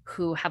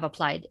who have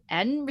applied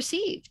and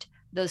received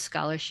those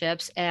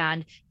scholarships.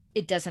 And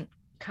it doesn't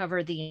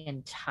cover the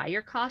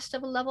entire cost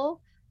of a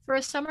level for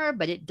a summer,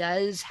 but it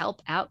does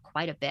help out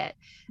quite a bit.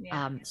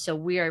 Yeah. So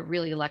we are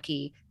really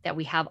lucky that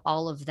we have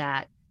all of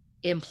that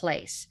in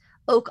place.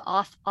 Oak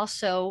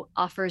also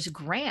offers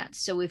grants.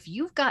 So if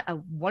you've got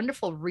a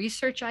wonderful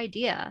research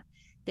idea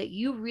that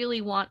you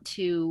really want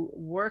to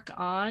work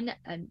on,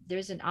 and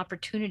there's an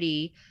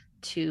opportunity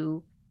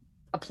to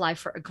apply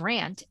for a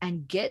grant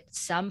and get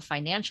some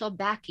financial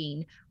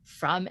backing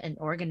from an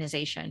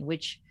organization,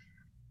 which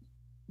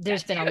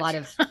there's been a lot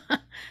of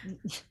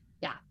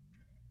yeah.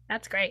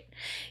 That's great.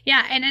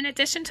 Yeah, and in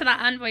addition to the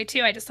Envoy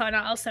too, I just want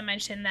to also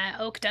mention that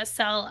Oak does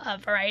sell a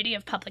variety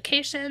of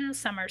publications.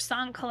 Some are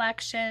song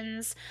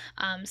collections,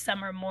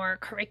 some are more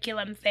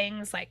curriculum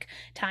things, like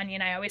Tanya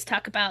and I always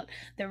talk about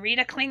the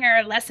Rita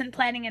Klinger Lesson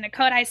Planning in a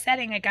Kodai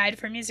Setting, a guide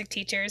for music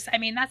teachers. I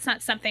mean, that's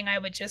not something I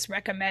would just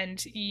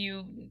recommend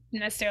you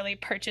necessarily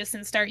purchase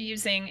and start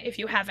using if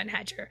you haven't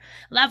had your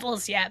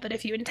levels yet. But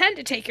if you intend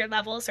to take your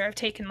levels or have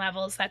taken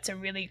levels, that's a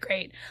really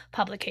great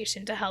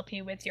publication to help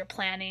you with your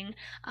planning.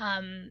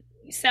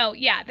 So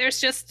yeah, there's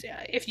just,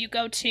 if you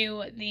go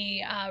to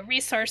the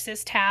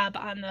resources tab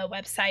on the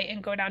website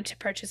and go down to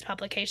purchase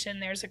publication,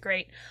 there's a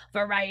great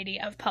variety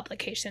of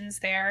publications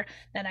there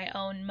that I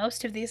own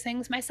most of these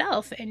things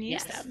myself and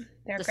use them.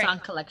 They're the great. Song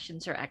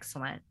collections are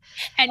excellent.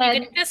 And you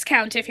get a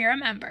discount if you're a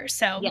member.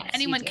 So yes,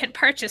 anyone can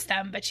purchase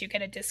them, but you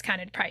get a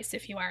discounted price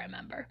if you are a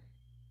member.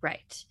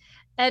 Right.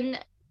 And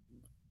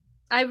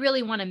I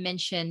really want to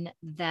mention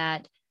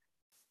that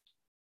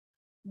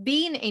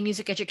being a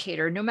music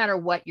educator, no matter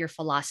what your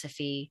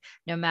philosophy,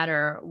 no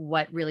matter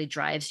what really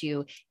drives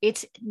you,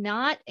 it's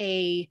not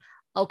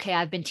okay,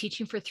 I've been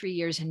teaching for 3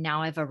 years and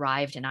now I've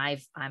arrived and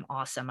I'm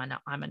awesome.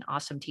 I'm an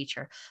awesome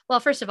teacher. Well,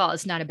 first of all,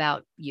 it's not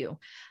about you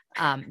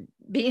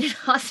being an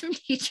awesome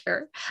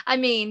teacher. I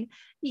mean,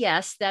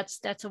 yes,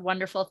 that's a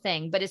wonderful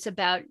thing, but it's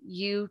about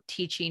you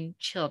teaching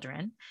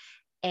children.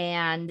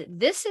 And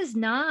this is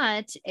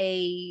not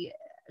a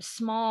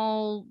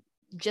small,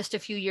 just a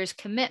few years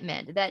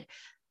commitment. That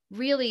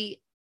really,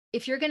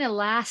 if you're going to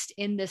last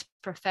in this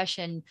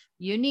profession,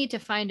 you need to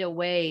find a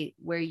way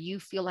where you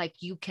feel like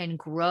you can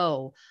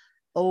grow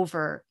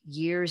over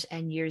years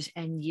and years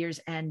and years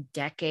and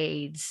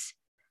decades.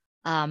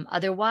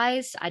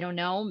 Otherwise, I don't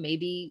know,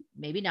 maybe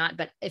not.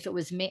 But if it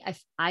was me,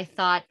 if I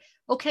thought,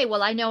 okay,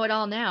 well, I know it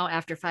all now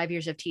after 5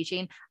 years of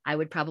teaching, I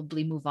would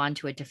probably move on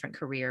to a different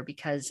career,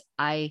 because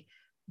I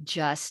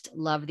just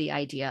love the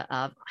idea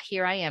of,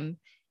 here I am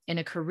in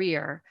a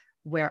career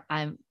where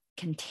I'm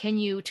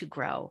continue to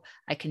grow.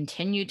 I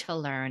continue to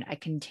learn. I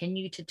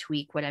continue to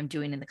tweak what I'm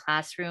doing in the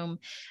classroom.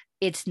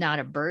 It's not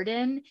a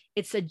burden.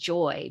 It's a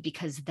joy,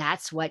 because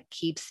that's what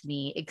keeps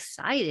me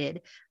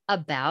excited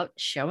about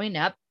showing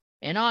up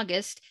in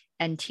August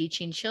and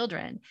teaching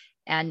children.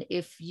 And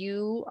if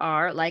you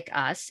are like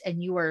us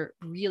and you are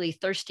really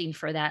thirsting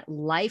for that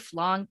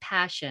lifelong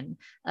passion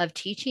of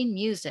teaching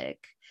music,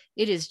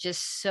 it is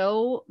just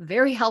so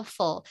very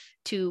helpful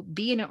to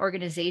be in an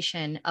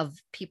organization of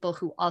people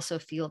who also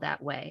feel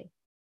that way.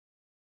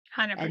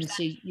 100%. And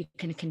so you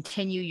can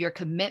continue your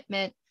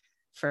commitment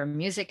for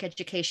music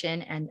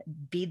education and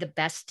be the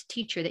best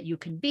teacher that you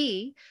can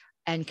be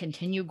and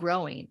continue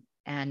growing.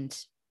 And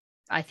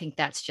I think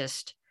that's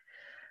just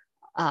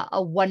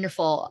a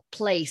wonderful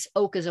place.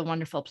 Oak is a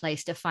wonderful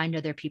place to find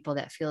other people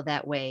that feel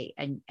that way,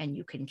 and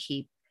you can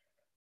keep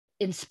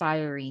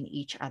inspiring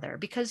each other,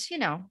 because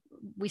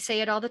we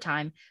say it all the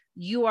time,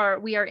 we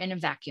are in a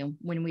vacuum.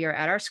 When we are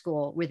at our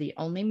school, we're the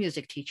only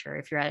music teacher.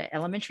 If you're at an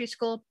elementary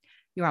school,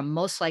 you are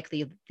most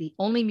likely the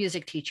only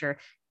music teacher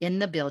in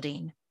the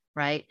building,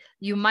 right?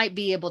 You might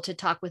be able to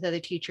talk with other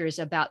teachers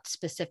about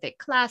specific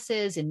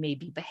classes and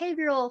maybe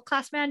behavioral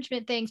class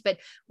management things, but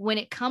when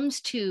it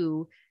comes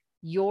to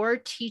your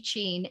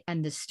teaching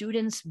and the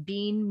students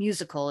being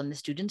musical and the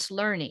students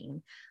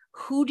learning,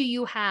 who do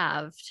you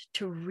have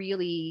to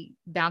really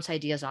bounce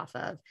ideas off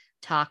of,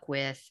 talk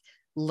with,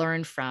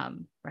 learn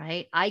from,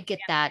 right? I get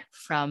that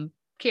from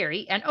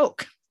Carrie and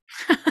Oak.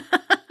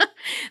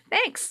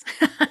 Thanks.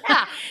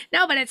 Yeah.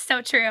 No, but it's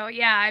so true.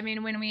 Yeah. I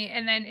mean,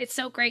 and then it's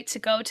so great to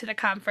go to the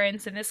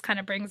conference, and this kind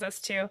of brings us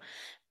to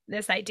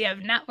this idea of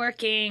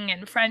networking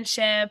and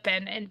friendship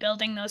and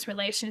building those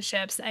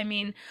relationships. I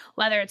mean,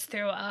 whether it's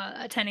through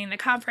attending the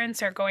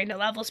conference or going to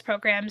levels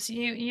programs,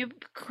 you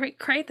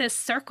create this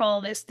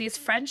circle, these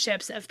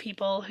friendships of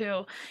people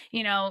who,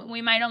 you know,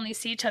 we might only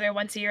see each other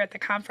once a year at the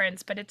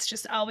conference, but it's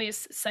just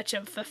always such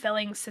a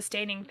fulfilling,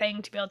 sustaining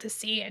thing to be able to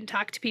see and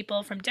talk to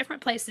people from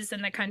different places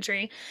in the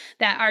country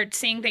that are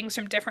seeing things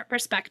from different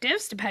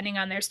perspectives, depending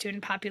on their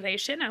student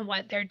population and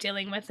what they're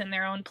dealing with in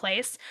their own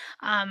place.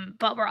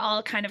 But we're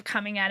all kind of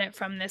coming at it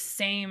from this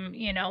same,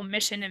 you know,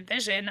 mission and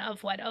vision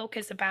of what Oak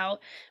is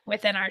about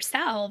within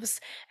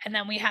ourselves. And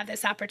then we have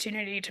this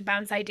opportunity to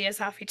bounce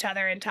ideas off each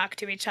other and talk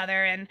to each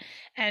other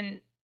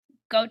and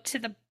go to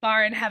the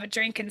bar and have a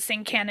drink and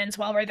sing cannons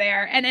while we're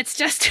there. And it's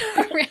just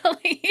a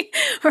really,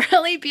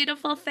 really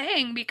beautiful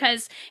thing,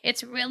 because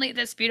it's really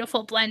this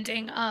beautiful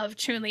blending of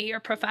truly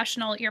your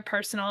professional, your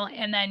personal,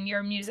 and then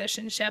your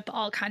musicianship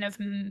all kind of,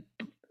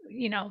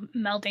 you know,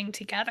 melding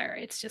together.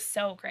 It's just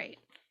so great.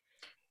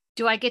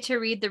 Do I get to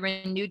read the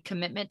renewed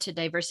commitment to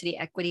diversity,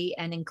 equity,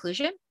 and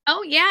inclusion?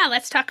 Oh, yeah,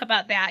 let's talk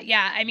about that.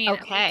 Yeah, I mean, we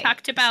Okay.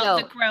 talked about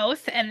the So,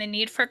 growth and the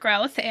need for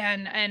growth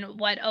and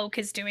what Oak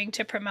is doing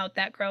to promote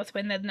that growth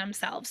within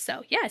themselves.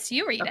 So, yes,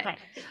 you read it. okay.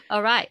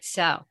 All right.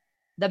 So,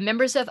 the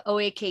members of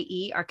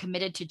OAKE are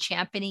committed to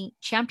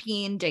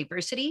championing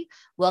diversity,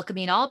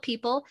 welcoming all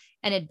people,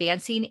 and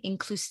advancing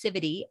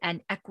inclusivity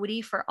and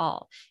equity for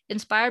all.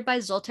 Inspired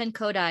by Zoltan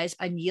Kodai's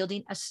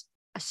unyielding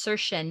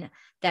assertion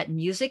that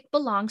music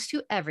belongs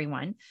to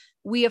everyone,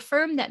 we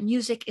affirm that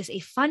music is a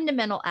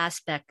fundamental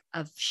aspect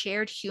of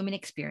shared human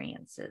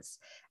experiences.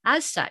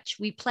 As such,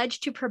 we pledge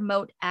to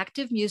promote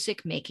active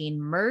music making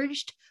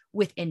merged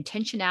with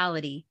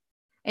intentionally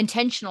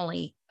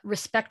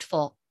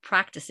respectful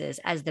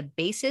practices as the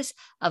basis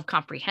of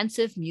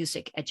comprehensive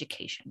music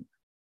education.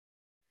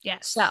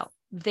 Yes. So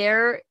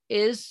there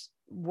is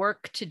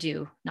work to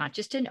do, not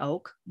just in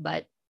Oak,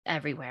 but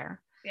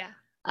everywhere. Yeah.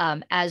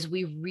 As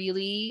we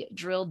really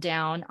drill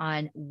down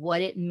on what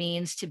it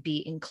means to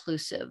be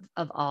inclusive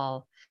of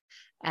all.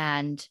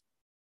 And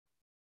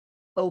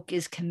Oak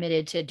is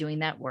committed to doing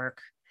that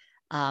work.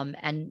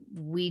 And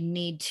we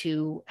need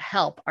to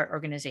help our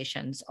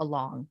organizations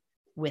along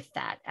with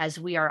that, as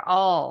we are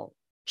all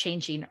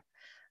changing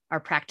our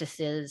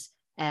practices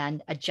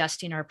and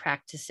adjusting our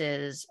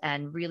practices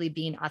and really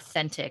being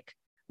authentic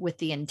with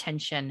the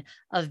intention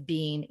of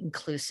being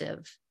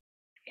inclusive.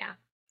 Yeah.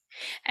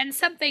 And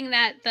something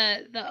that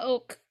the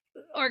Oak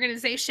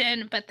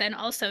organization, but then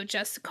also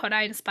just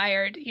Kodai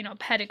inspired, you know,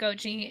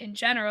 pedagogy in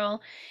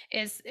general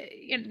is,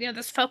 you know,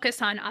 this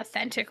focus on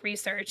authentic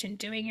research and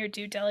doing your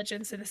due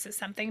diligence. And this is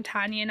something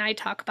Tanya and I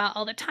talk about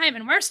all the time,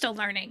 and we're still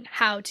learning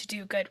how to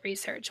do good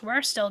research.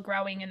 We're still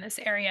growing in this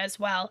area as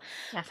well.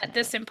 Definitely. But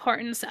this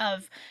importance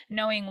of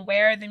knowing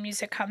where the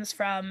music comes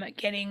from,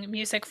 getting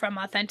music from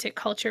authentic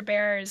culture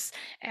bearers,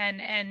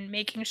 and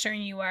making sure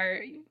you are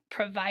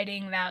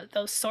providing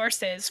those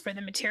sources for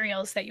the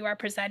materials that you are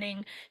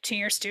presenting to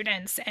your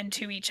students and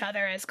to each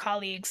other as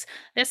colleagues.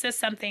 This is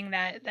something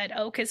that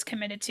Oak is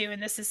committed to,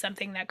 and this is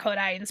something that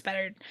Kodai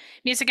inspired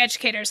music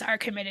educators are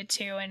committed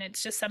to. And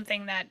it's just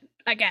something that,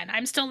 again,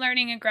 I'm still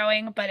learning and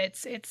growing, but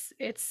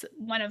it's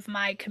one of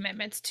my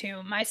commitments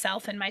to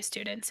myself and my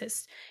students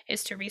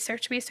is to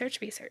research.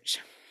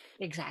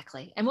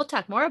 Exactly. And we'll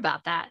talk more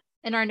about that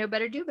in our Know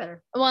Better, Do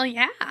Better. Well,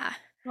 yeah.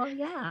 Well,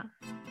 yeah.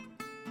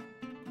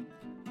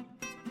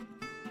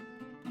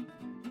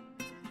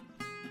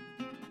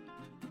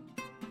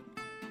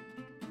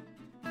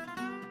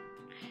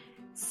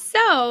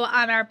 So,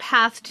 on our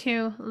path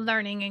to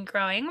learning and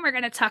growing, we're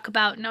going to talk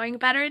about knowing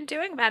better and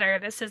doing better.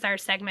 This is our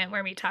segment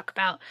where we talk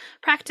about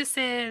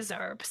practices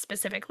or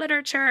specific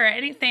literature or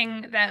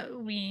anything that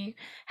we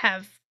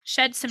have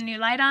shed some new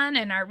light on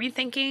and are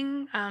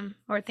rethinking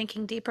or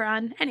thinking deeper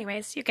on.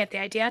 Anyways, you get the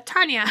idea.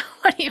 Tanya,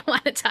 what do you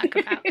want to talk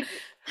about?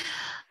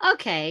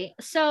 Okay,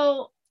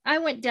 so I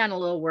went down a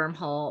little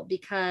wormhole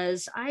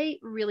because I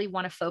really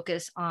want to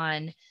focus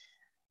on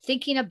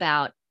thinking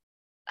about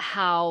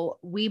how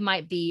we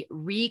might be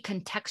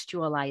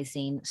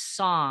recontextualizing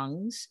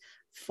songs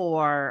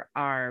for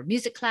our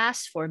music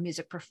class, for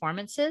music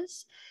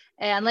performances.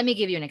 And let me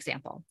give you an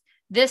example.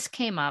 This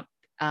came up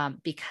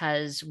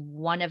because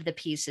one of the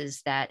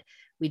pieces that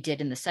we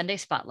did in the Sunday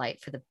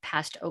Spotlight for the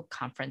past Oak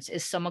Conference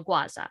is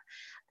Somogwaza.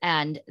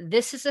 And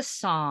this is a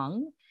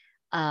song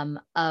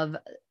of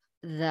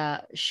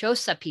the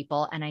Xhosa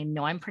people, and I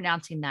know I'm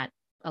pronouncing that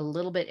a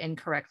little bit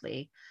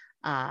incorrectly.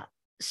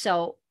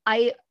 So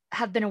I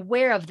have been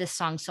aware of this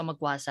song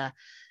Somogwaza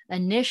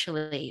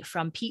initially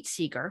from Pete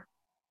Seeger,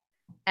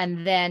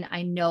 and then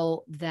I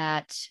know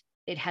that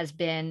it has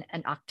been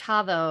an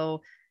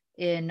octavo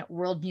in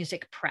World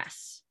Music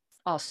Press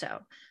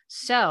also.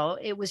 So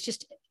it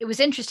was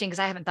interesting because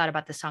I haven't thought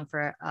about this song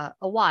for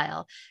a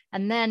while.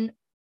 And then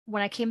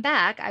when I came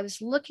back, I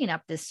was looking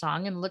up this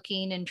song and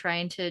looking and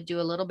trying to do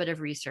a little bit of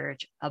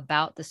research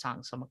about the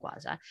song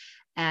Somogwaza.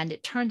 And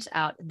it turns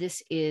out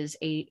this is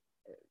a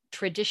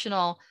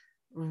traditional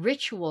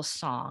ritual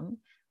song.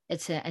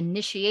 It's an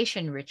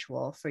initiation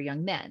ritual for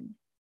young men,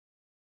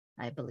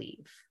 I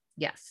believe.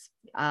 Yes.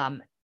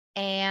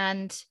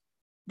 And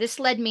this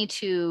led me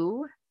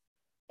to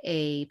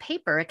a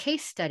paper, a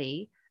case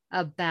study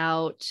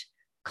about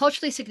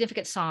culturally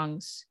significant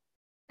songs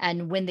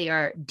and when they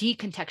are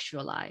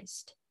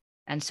decontextualized.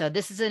 And so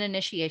this is an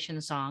initiation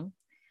song.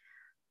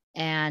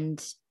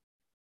 And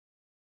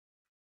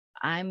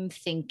I'm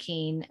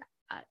thinking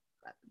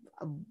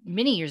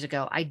many years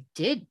ago, I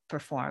did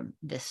perform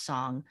this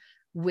song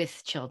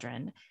with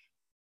children.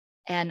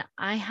 And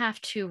I have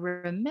to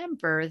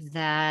remember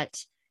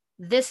that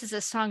this is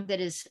a song that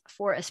is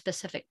for a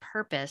specific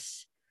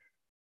purpose.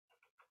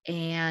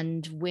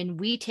 And when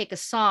we take a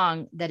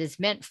song that is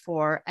meant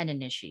for an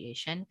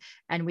initiation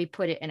and we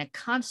put it in a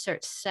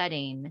concert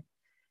setting,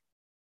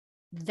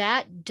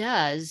 that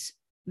does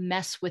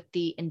mess with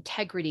the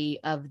integrity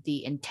of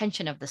the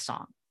intention of the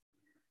song.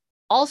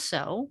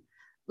 Also,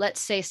 let's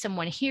say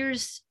someone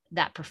hears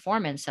that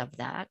performance of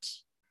that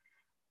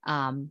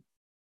and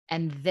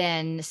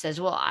then says,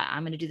 well,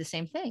 I'm going to do the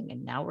same thing.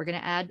 And now we're going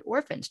to add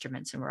Orff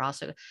instruments. And we're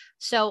also,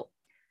 so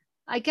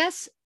I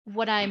guess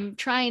what I'm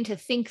trying to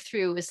think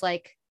through is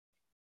like,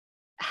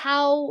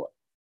 how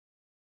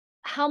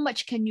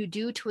much can you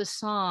do to a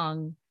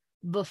song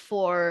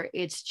before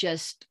it's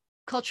just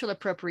cultural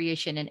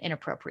appropriation and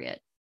inappropriate?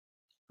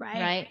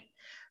 Right.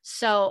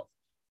 So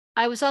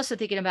I was also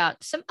thinking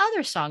about some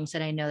other songs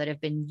that I know that have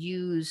been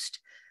used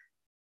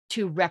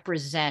to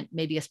represent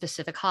maybe a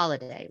specific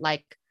holiday.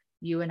 Like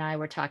you and I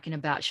were talking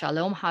about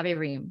Shalom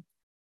Haverim,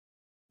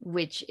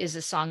 which is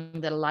a song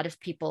that a lot of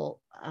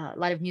people, a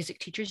lot of music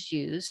teachers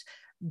use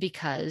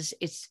because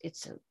it's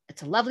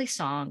a lovely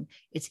song.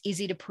 It's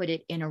easy to put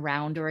it in a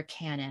round or a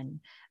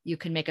canon. You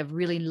can make a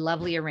really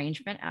lovely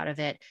arrangement out of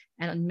it.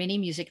 And many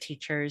music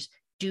teachers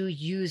do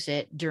use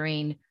it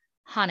during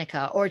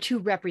Hanukkah or to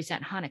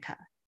represent Hanukkah.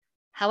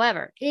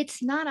 However,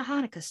 it's not a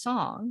Hanukkah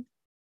song,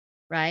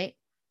 right?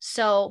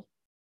 So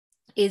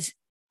is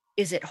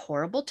it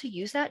horrible to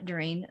use that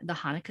during the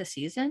Hanukkah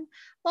season?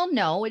 Well,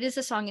 no, it is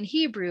a song in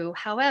Hebrew.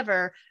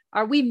 However,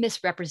 are we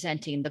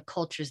misrepresenting the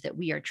cultures that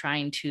we are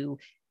trying to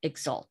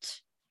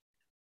exalt?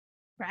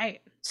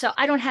 Right. So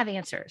I don't have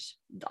answers.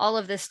 All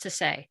of this to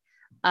say.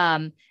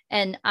 And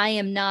I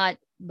am not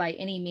by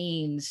any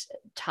means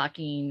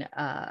talking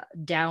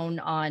down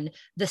on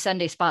the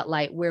Sunday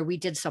Spotlight where we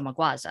did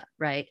Samagwaza,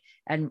 right?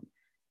 And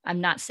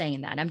I'm not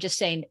saying that. I'm just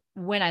saying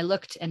when I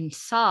looked and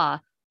saw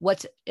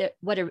what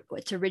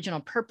its original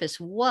purpose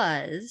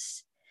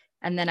was,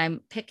 and then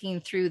I'm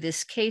picking through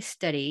this case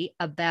study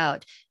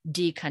about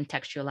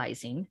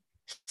decontextualizing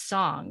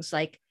songs,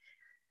 like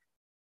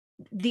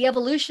the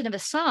evolution of a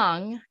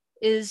song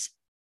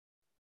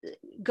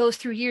goes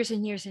through years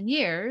and years and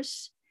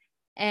years,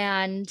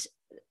 and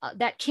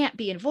that can't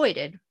be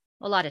avoided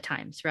a lot of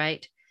times,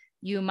 right?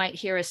 You might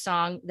hear a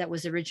song that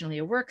was originally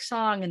a work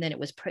song and then it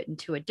was put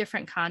into a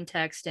different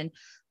context.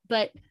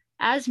 But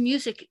as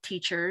music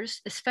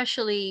teachers,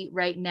 especially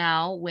right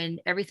now when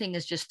everything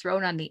is just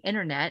thrown on the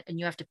internet and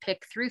you have to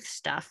pick through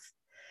stuff,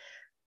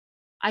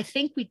 I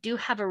think we do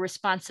have a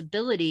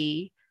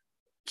responsibility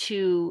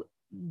to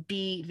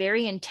be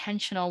very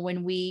intentional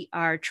when we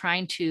are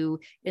trying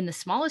to, in the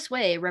smallest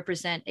way,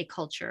 represent a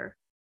culture,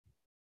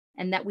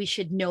 and that we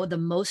should know the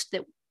most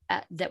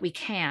that we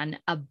can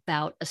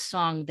about a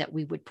song that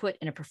we would put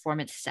in a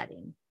performance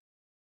setting.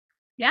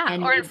 Yeah,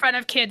 and or in front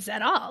of kids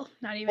at all,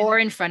 not even. Or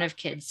in front of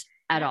kids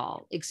at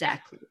all,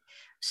 exactly.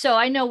 So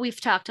I know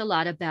we've talked a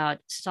lot about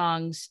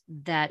songs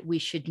that we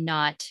should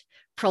not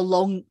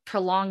prolong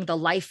the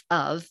life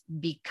of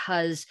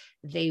because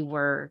they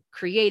were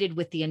created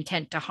with the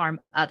intent to harm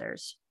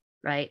others,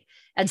 right?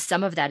 And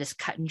some of that is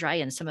cut and dry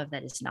and some of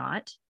that is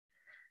not.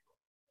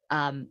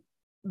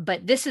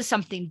 But this is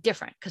something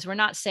different because we're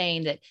not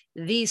saying that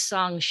these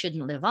songs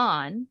shouldn't live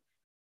on.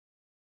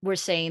 We're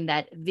saying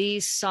that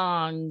these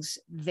songs,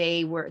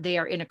 they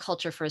are in a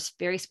culture for a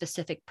very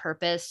specific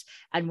purpose.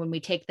 And when we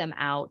take them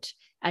out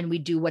and we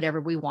do whatever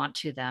we want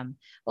to them,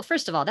 well,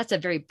 first of all, that's a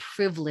very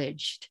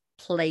privileged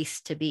place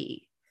to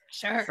be.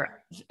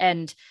 Sure.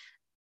 And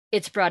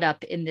it's brought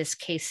up in this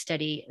case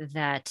study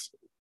that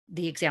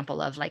the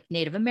example of like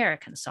Native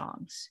American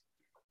songs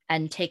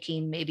and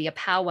taking maybe a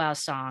powwow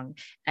song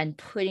and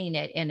putting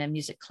it in a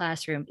music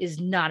classroom is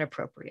not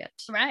appropriate.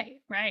 Right.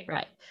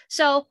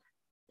 So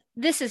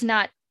this is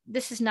not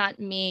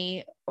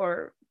me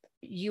or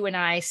you and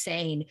I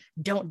saying,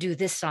 don't do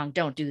this song,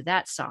 don't do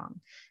that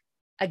song.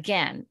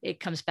 Again, it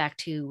comes back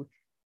to,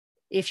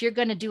 if you're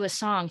going to do a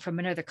song from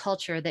another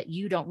culture that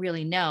you don't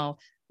really know,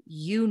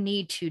 you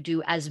need to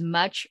do as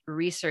much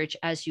research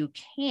as you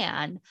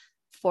can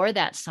for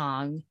that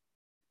song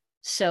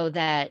so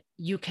that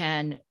you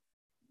can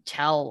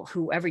tell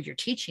whoever you're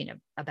teaching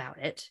about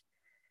it,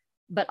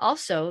 but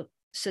also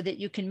so that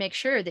you can make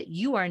sure that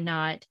you are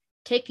not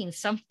taking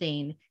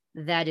something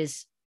that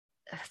is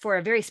for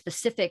a very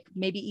specific,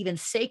 maybe even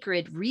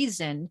sacred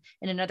reason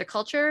in another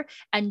culture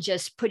and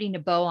just putting a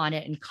bow on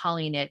it and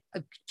calling it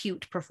a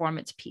cute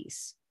performance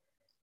piece.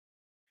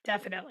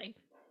 Definitely.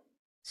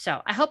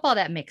 So I hope all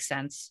that makes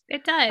sense.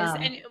 It does.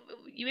 And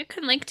you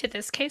can link to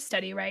this case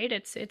study, right?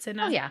 It's in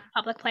Oh a yeah.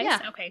 public place. Yeah.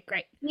 Okay,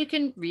 great. You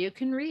can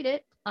read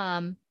it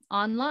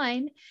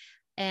online,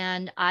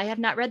 and I have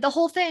not read the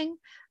whole thing.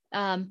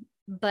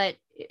 But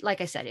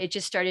like I said, it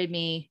just started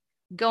me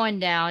going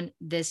down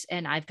this,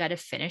 and I've got to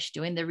finish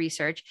doing the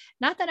research.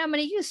 Not that I'm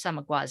going to use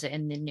Samagwaza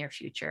in the near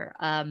future,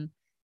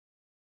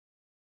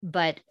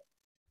 but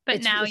But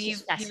it's now it's just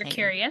you're fascinating.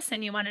 curious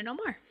and you want to know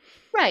more.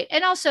 Right.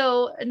 And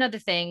also another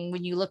thing,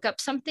 when you look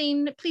up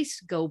something,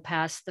 please go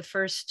past the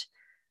first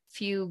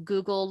few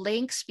Google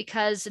links,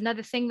 because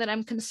another thing that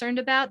I'm concerned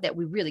about that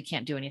we really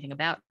can't do anything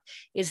about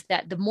is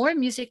that the more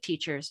music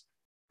teachers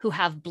who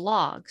have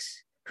blogs,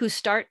 who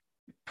start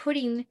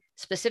putting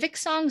specific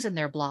songs in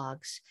their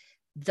blogs,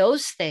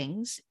 those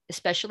things,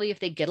 especially if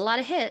they get a lot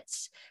of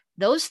hits,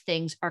 those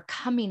things are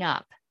coming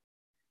up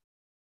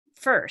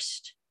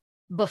first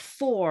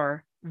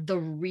before the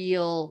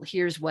real,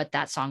 here's what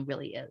that song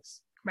really is.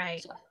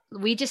 Right. So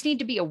we just need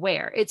to be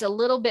aware. It's a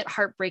little bit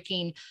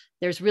heartbreaking.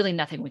 There's really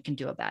nothing we can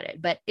do about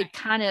it, but it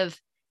kind of,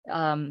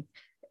 um,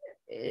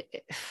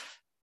 it,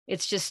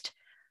 it's just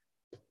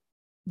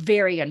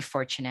very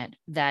unfortunate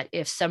that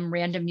if some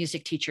random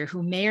music teacher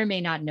who may or may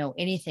not know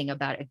anything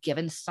about a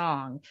given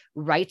song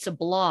writes a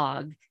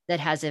blog that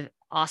has an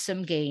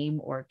awesome game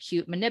or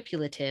cute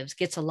manipulatives,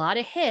 gets a lot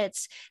of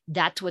hits,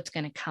 that's what's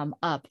going to come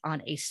up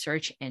on a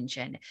search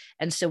engine.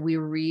 And so we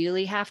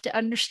really have to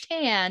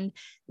understand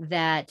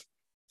that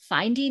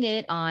finding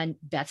it on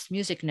Beth's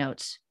music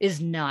notes is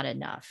not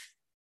enough.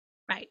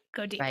 Right.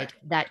 Go deeper. Right.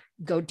 That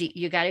go deep.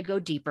 You got to go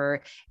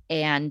deeper.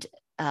 And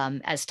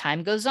as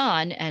time goes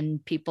on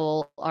and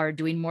people are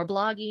doing more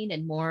blogging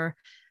and more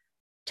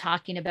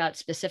talking about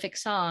specific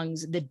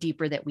songs, the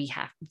deeper that we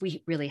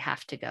really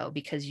have to go,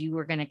 because you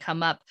are going to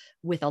come up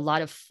with a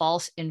lot of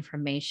false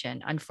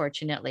information.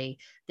 Unfortunately,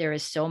 there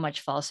is so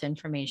much false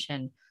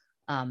information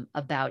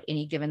about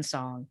any given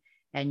song,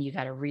 and you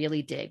got to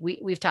really dig.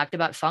 We've talked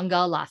about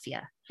Funga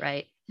Lafia,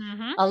 right?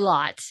 Mm-hmm. A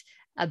lot,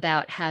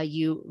 about how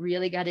you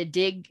really got to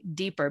dig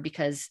deeper,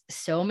 because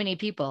so many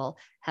people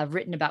have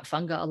written about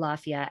Funga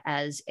Alafia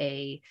as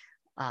a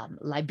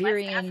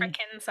Liberian, West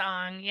African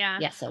song. Yeah.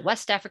 yes, a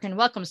West African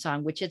welcome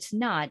song, which it's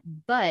not.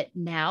 But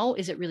now,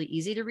 is it really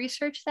easy to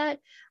research that?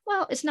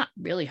 Well, it's not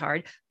really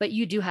hard, but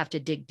you do have to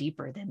dig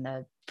deeper than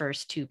the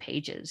first 2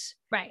 pages.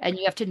 Right. And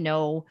you have to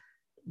know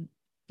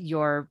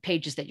your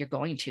pages that you're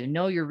going to,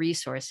 know your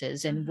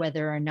resources, and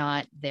whether or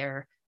not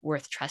they're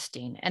worth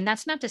trusting. And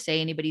that's not to say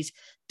anybody's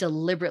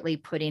deliberately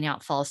putting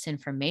out false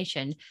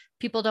information.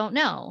 People don't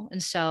know.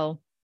 And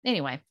so,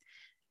 anyway,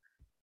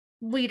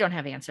 we don't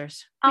have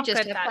answers. We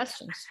just have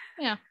questions.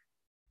 Yeah.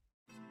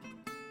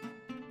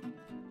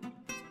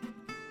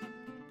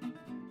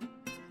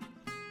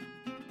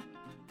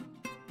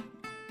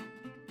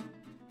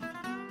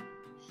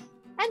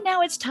 And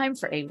now it's time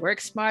for a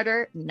work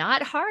smarter,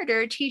 not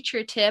harder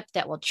teacher tip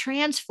that will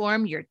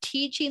transform your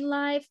teaching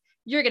life.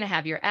 You're going to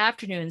have your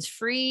afternoons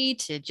free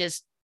to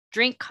just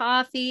drink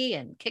coffee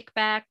and kick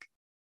back,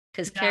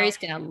 because Carrie's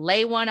going to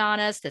lay one on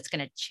us that's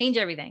going to change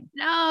everything.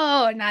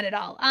 No, not at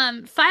all.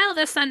 File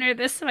this under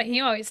this is what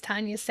you always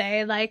Tanya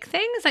say, like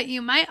things that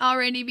you might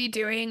already be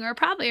doing or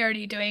probably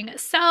already doing.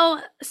 So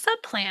sub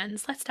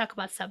plans. Let's talk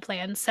about sub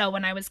plans. So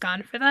when I was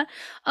gone for the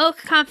Oak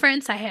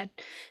conference, I had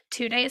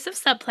 2 days of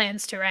sub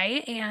plans to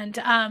write,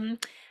 and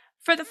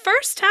for the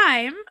first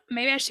time,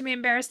 maybe I should be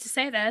embarrassed to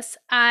say this,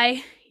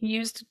 I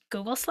used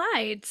Google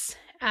Slides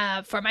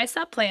for my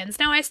sub plans.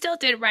 Now, I still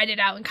did write it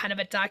out in kind of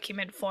a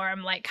document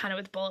form, like kind of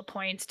with bullet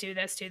points, do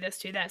this, do this,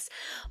 do this.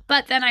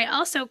 But then I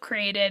also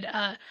created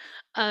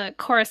a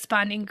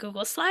corresponding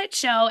Google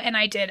slideshow, and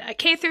I did a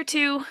K through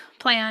 2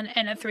 plan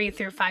and a 3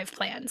 through 5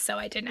 plan. So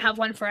I didn't have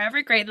one for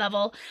every grade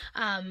level.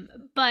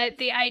 But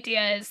the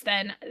idea is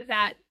then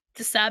that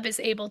the sub is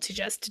able to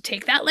just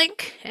take that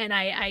link, and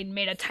I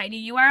made a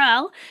tiny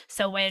URL.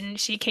 So when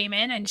she came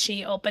in and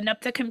she opened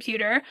up the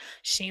computer,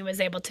 she was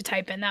able to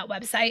type in that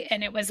website,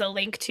 and it was a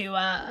link to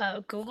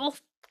a Google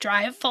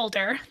Drive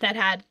folder that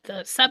had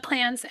the sub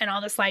plans and all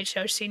the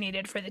slideshows she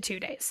needed for the 2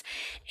 days.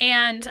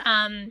 And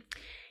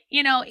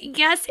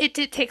yes, it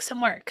did take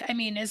some work. I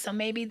mean, so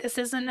maybe this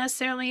isn't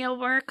necessarily a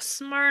work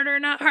smarter,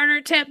 not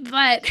harder tip,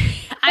 but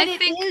I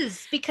think it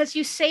is, because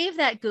you save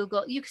that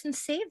Google, you can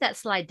save that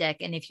slide deck.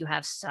 And if you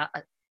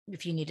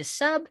need a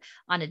sub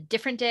on a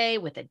different day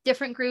with a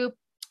different group,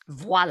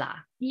 voila.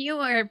 You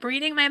are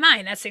reading my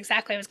mind. That's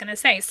exactly what I was going to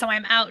say. So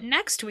I'm out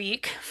next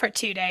week for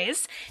 2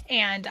 days,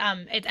 and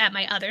it's at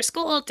my other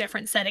school,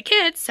 different set of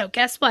kids. So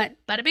guess what?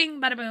 Bada bing,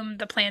 bada boom,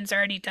 the plan's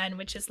already done,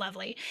 which is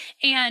lovely.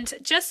 And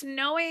just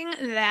knowing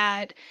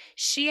that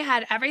she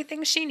had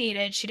everything she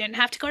needed, she didn't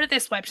have to go to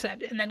this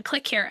website and then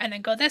click here and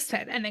then go this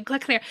side and then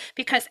click there,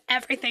 because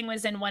everything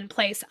was in one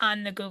place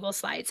on the Google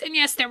Slides. And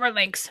yes, there were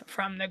links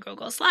from the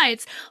Google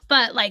Slides,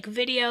 but like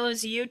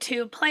videos,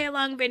 YouTube play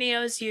along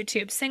videos,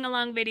 YouTube sing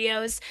along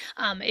videos,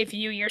 If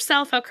you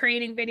yourself are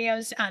creating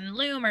videos on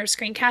Loom or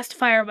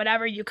Screencastify or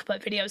whatever, you could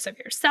put videos of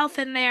yourself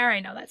in there. I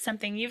know that's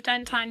something you've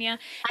done, Tanya.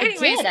 I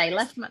Anyways, did. I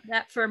left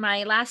that for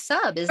my last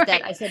sub, is that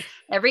right. I said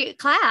every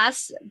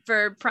class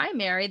for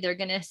primary, they're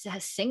going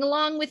to sing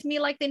along with me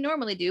like they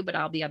normally do, but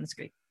I'll be on the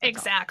screen. That's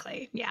all.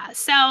 Exactly. Yeah.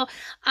 So,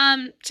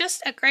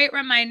 just a great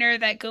reminder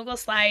that Google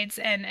Slides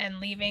and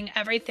leaving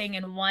everything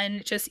in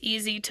one just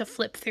easy to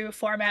flip through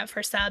format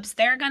for subs,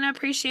 they're going to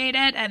appreciate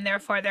it. And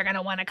therefore, they're going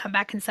to want to come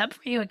back and sub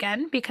for you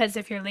again, because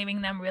if you're leaving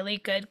them really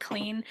good,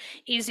 clean,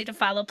 easy to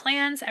follow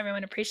plans,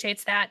 everyone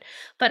appreciates that.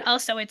 But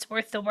also, it's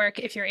worth the work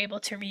if you're able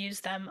to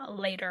reuse them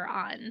later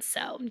on.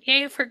 So,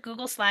 yay for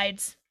Google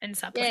Slides and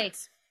sub Yay.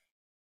 plans.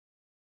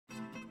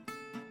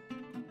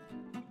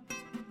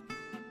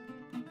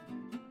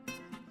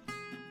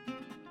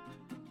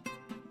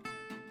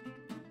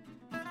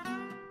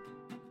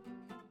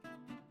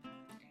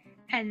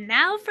 And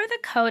now for the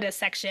CODA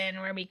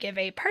section, where we give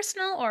a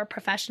personal or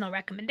professional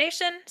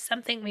recommendation,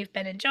 something we've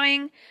been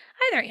enjoying,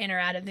 either in or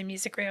out of the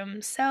music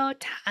room. So,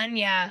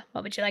 Tanya,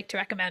 what would you like to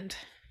recommend?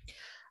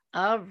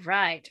 All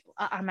right.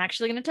 I'm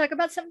actually going to talk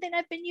about something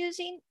I've been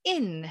using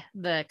in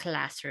the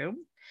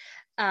classroom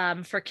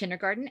for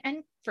kindergarten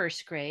and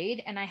first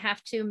grade. And I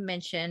have to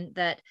mention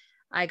that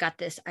I got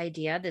this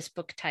idea, this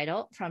book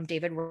title from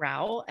David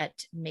Rao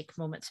at Make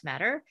Moments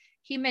Matter.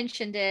 He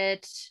mentioned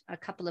it a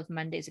couple of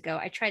Mondays ago.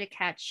 I try to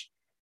catch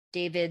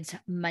David's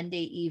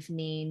Monday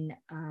evening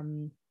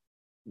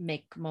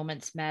Make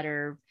Moments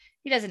Matter.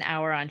 He does an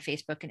hour on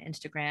Facebook and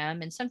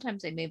Instagram, and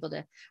sometimes I'm able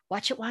to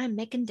watch it while I'm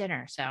making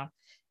dinner. So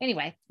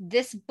anyway,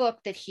 this book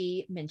that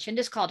he mentioned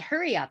is called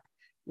Hurry Up,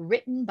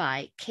 written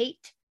by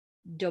Kate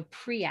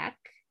Dopriak,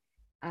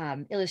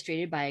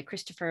 illustrated by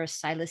Christopher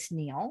Silas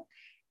Neal.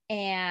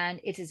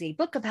 And it is a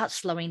book about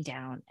slowing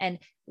down. And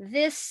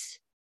this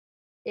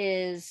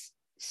is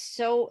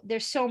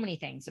there's so many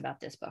things about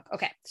this book.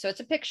 Okay, so it's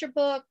a picture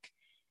book,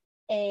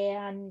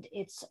 and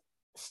it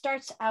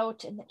starts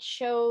out and it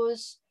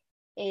shows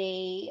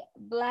a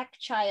Black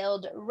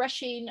child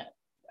rushing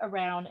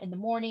around in the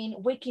morning,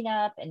 waking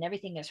up, and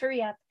everything is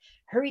hurry up,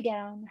 hurry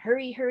down,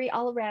 hurry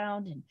all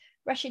around, and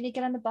rushing to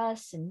get on the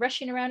bus and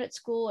rushing around at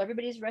school.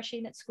 Everybody's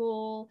rushing at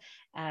school,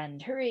 and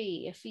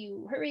hurry if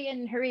you hurry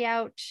in, hurry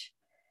out.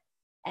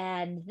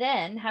 And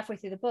then halfway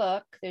through the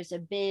book, there's a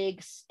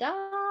big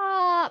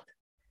stop,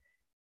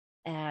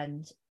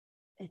 and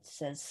it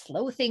says,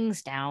 slow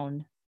things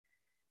down,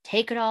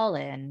 take it all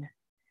in.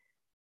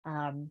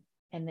 And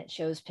it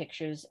shows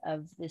pictures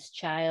of this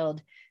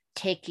child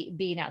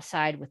being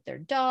outside with their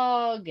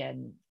dog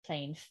and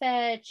playing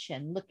fetch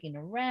and looking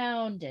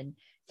around and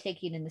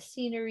taking in the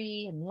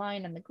scenery and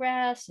lying on the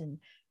grass and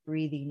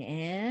breathing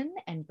in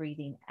and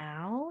breathing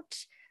out,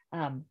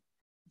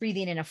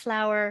 breathing in a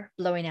flower,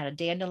 blowing out a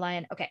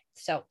dandelion. Okay,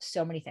 so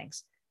many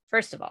things.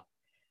 First of all,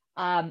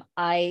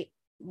 I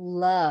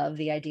love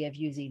the idea of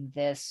using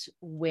this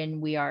when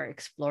we are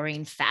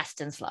exploring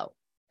fast and slow.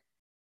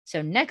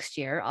 So next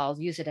year, I'll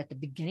use it at the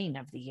beginning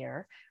of the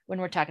year when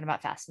we're talking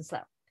about fast and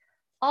slow.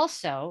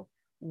 Also,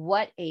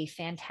 what a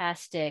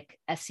fantastic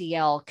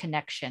SEL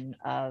connection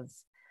of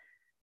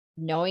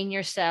knowing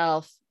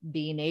yourself,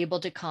 being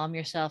able to calm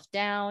yourself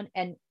down.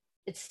 And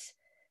it's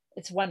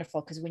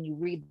wonderful because when you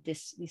read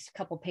these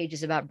couple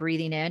pages about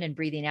breathing in and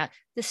breathing out,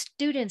 the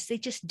students, they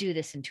just do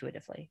this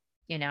intuitively,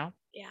 you know?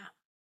 Yeah.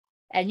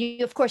 And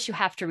of course, you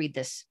have to read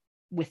this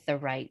with the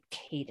right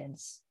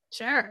cadence.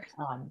 Sure.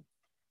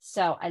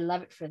 So I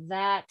love it for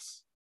that.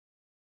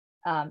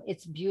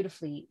 It's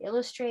beautifully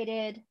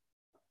illustrated.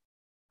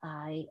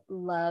 I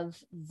love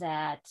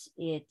that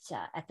it's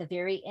at the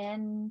very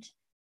end,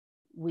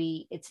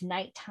 it's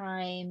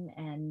nighttime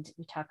and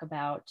we talk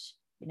about,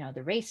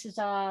 the race is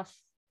off,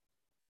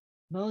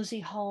 mosey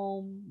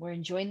home, we're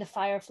enjoying the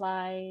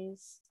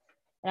fireflies.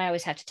 And I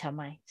always have to tell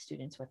my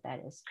students what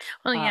that is.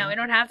 Well, yeah, we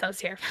don't have those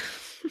here.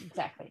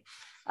 Exactly.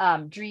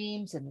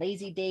 Dreams and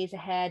lazy days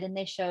ahead. And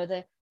they show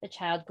the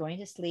child going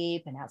to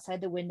sleep, and outside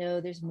the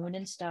window, there's moon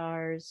and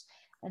stars.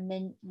 And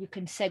then you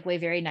can segue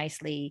very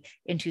nicely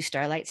into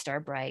Starlight, Star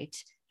Bright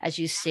as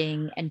you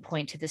sing and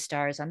point to the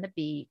stars on the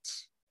beat.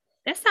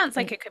 This sounds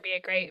like it could be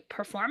a great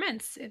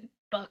performance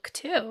book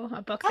too.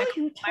 A book that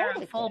could require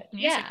a full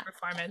music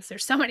performance.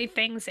 There's so many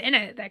things in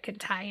it that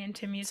could tie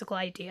into musical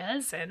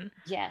ideas. And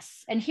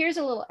yes. And here's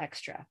a little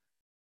extra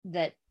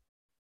that,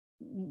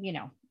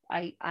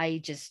 I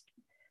just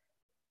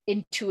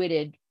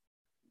intuited.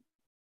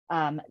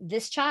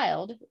 This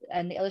child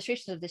and the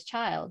illustrations of this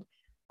child,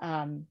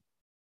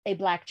 a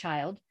Black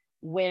child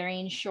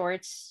wearing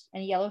shorts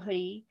and a yellow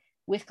hoodie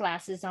with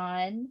glasses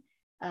on.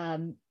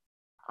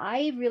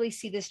 I really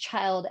see this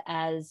child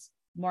as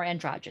more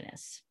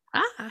androgynous.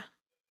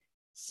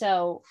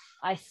 So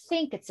I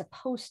think it's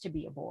supposed to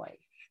be a boy,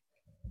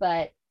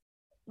 but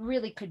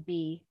really could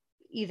be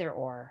either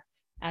or.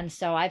 And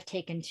so I've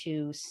taken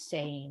to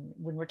saying,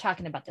 when we're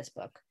talking about this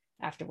book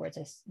afterwards,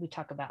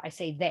 I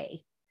say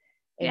they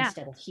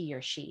instead of he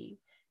or she.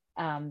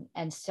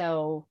 And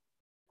so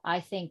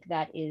I think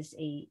that is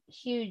a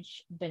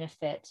huge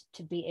benefit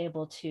to be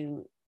able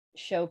to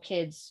show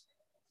kids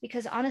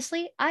because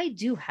honestly, I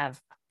do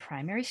have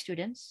primary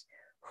students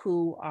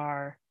who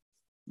are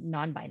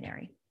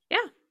non-binary. Yeah.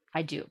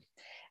 I do.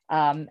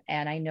 And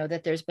I know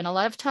that there's been a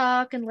lot of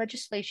talk and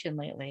legislation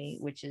lately,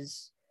 which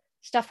is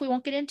stuff we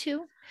won't get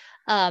into.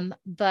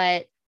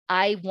 But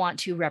I want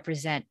to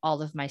represent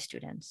all of my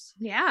students.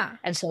 Yeah.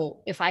 And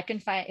so if I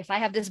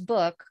have this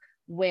book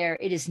where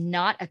it is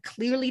not a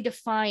clearly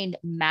defined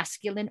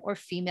masculine or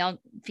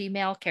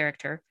female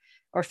character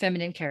or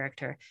feminine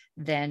character,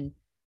 then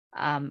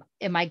am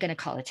I going to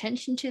call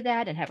attention to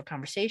that and have a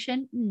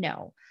conversation?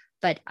 No.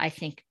 But I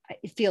think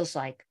it feels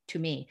like, to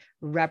me,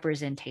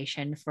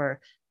 representation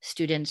for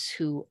students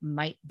who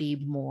might be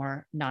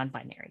more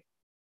non-binary.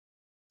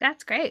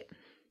 That's great.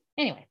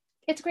 Anyway,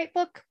 it's a great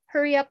book.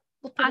 Hurry up.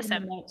 We'll put it in the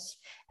notes.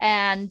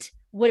 And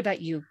what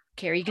about you,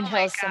 Carrie? You can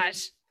tell us.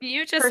 Gosh.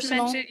 You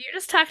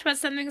just talked about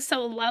something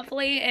so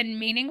lovely and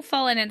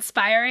meaningful and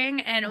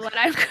inspiring. And what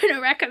I'm going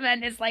to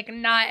recommend is like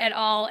not at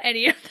all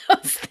any of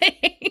those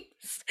things.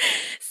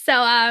 So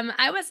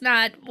I was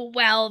not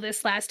well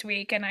this last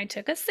week and I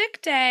took a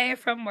sick day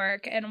from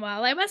work. And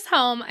while I was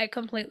home, I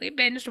completely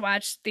binge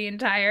watched the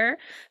entire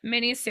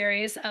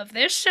miniseries of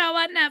this show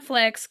on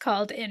Netflix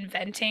called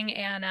Inventing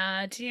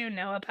Anna. Do you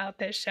know about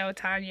this show,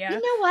 Tanya? You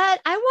know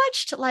what? I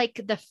watched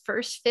like the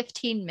first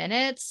 15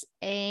 minutes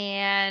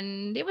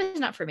and it was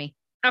not for me.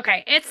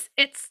 Okay, it's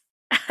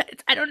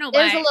I don't know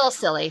why. It was a little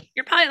silly.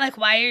 You're probably like,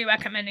 why are you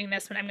recommending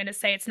this when I'm going to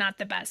say it's not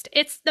the best?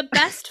 It's the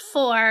best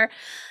for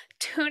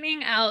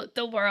tuning out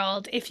the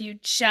world if you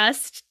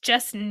just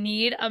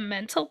need a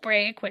mental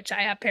break, which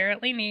I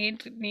apparently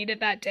needed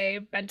that day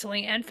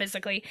mentally and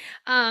physically.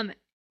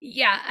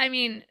 Yeah, I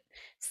mean,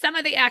 some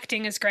of the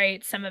acting is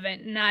great, some of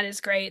it not as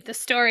great. The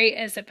story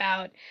is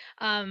about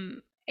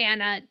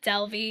Anna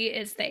Delvey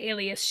is the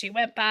alias she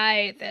went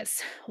by,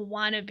 this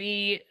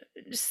wannabe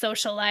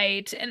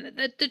socialite, and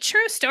the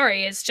true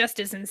story is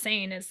just as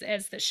insane as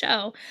the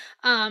show.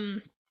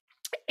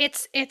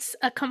 It's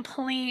a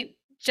complete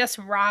just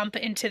romp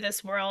into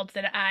this world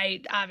that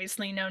I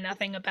obviously know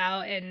nothing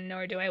about, and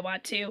nor do I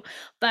want to,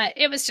 but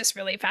it was just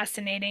really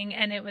fascinating,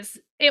 and it was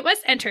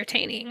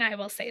entertaining, I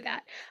will say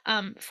that,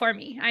 for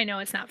me. I know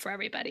it's not for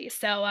everybody.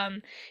 So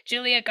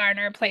Julia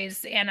Garner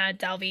plays Anna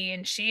Delvey,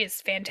 and she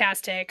is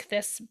fantastic.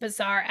 This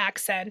bizarre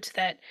accent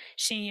that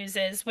she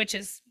uses, which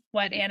is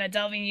what Anna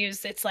Delvey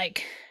used, it's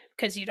like,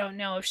 because you don't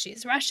know if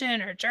she's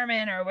Russian or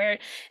German or where,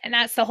 and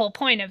that's the whole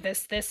point of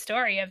this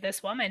story of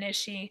this woman, is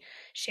she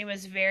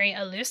was very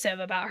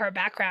elusive about her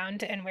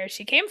background and where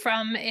she came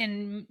from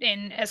in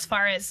as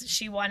far as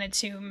she wanted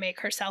to make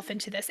herself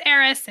into this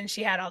heiress, and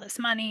she had all this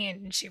money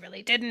and she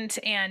really didn't,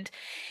 and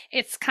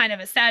it's kind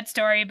of a sad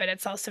story, but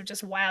it's also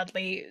just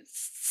wildly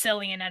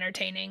silly and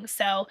entertaining.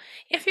 So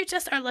if you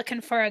just are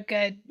looking for a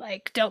good,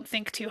 like, don't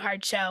think too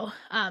hard show,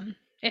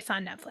 it's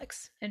on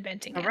Netflix,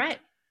 Inventing Anna. All right.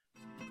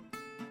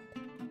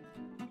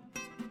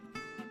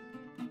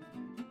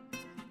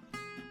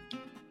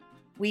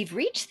 We've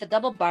reached the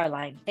double bar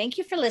line. Thank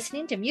you for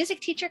listening to Music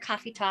Teacher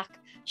Coffee Talk.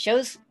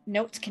 Show's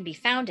notes can be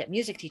found at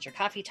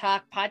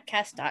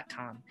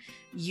musicteachercoffeetalkpodcast.com.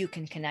 You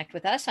can connect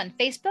with us on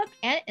Facebook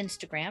and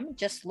Instagram.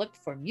 Just look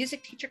for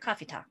Music Teacher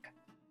Coffee Talk.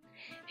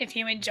 If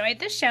you enjoyed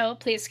the show,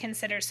 please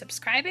consider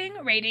subscribing,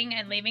 rating,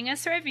 and leaving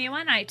us a review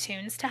on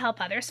iTunes to help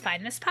others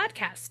find this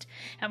podcast.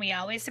 And we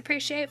always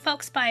appreciate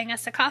folks buying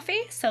us a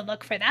coffee, so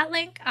look for that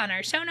link on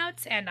our show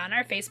notes and on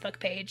our Facebook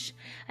page.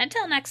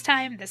 Until next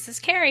time, this is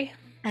Carrie.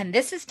 And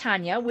this is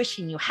Tanya,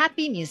 wishing you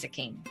happy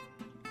musicking.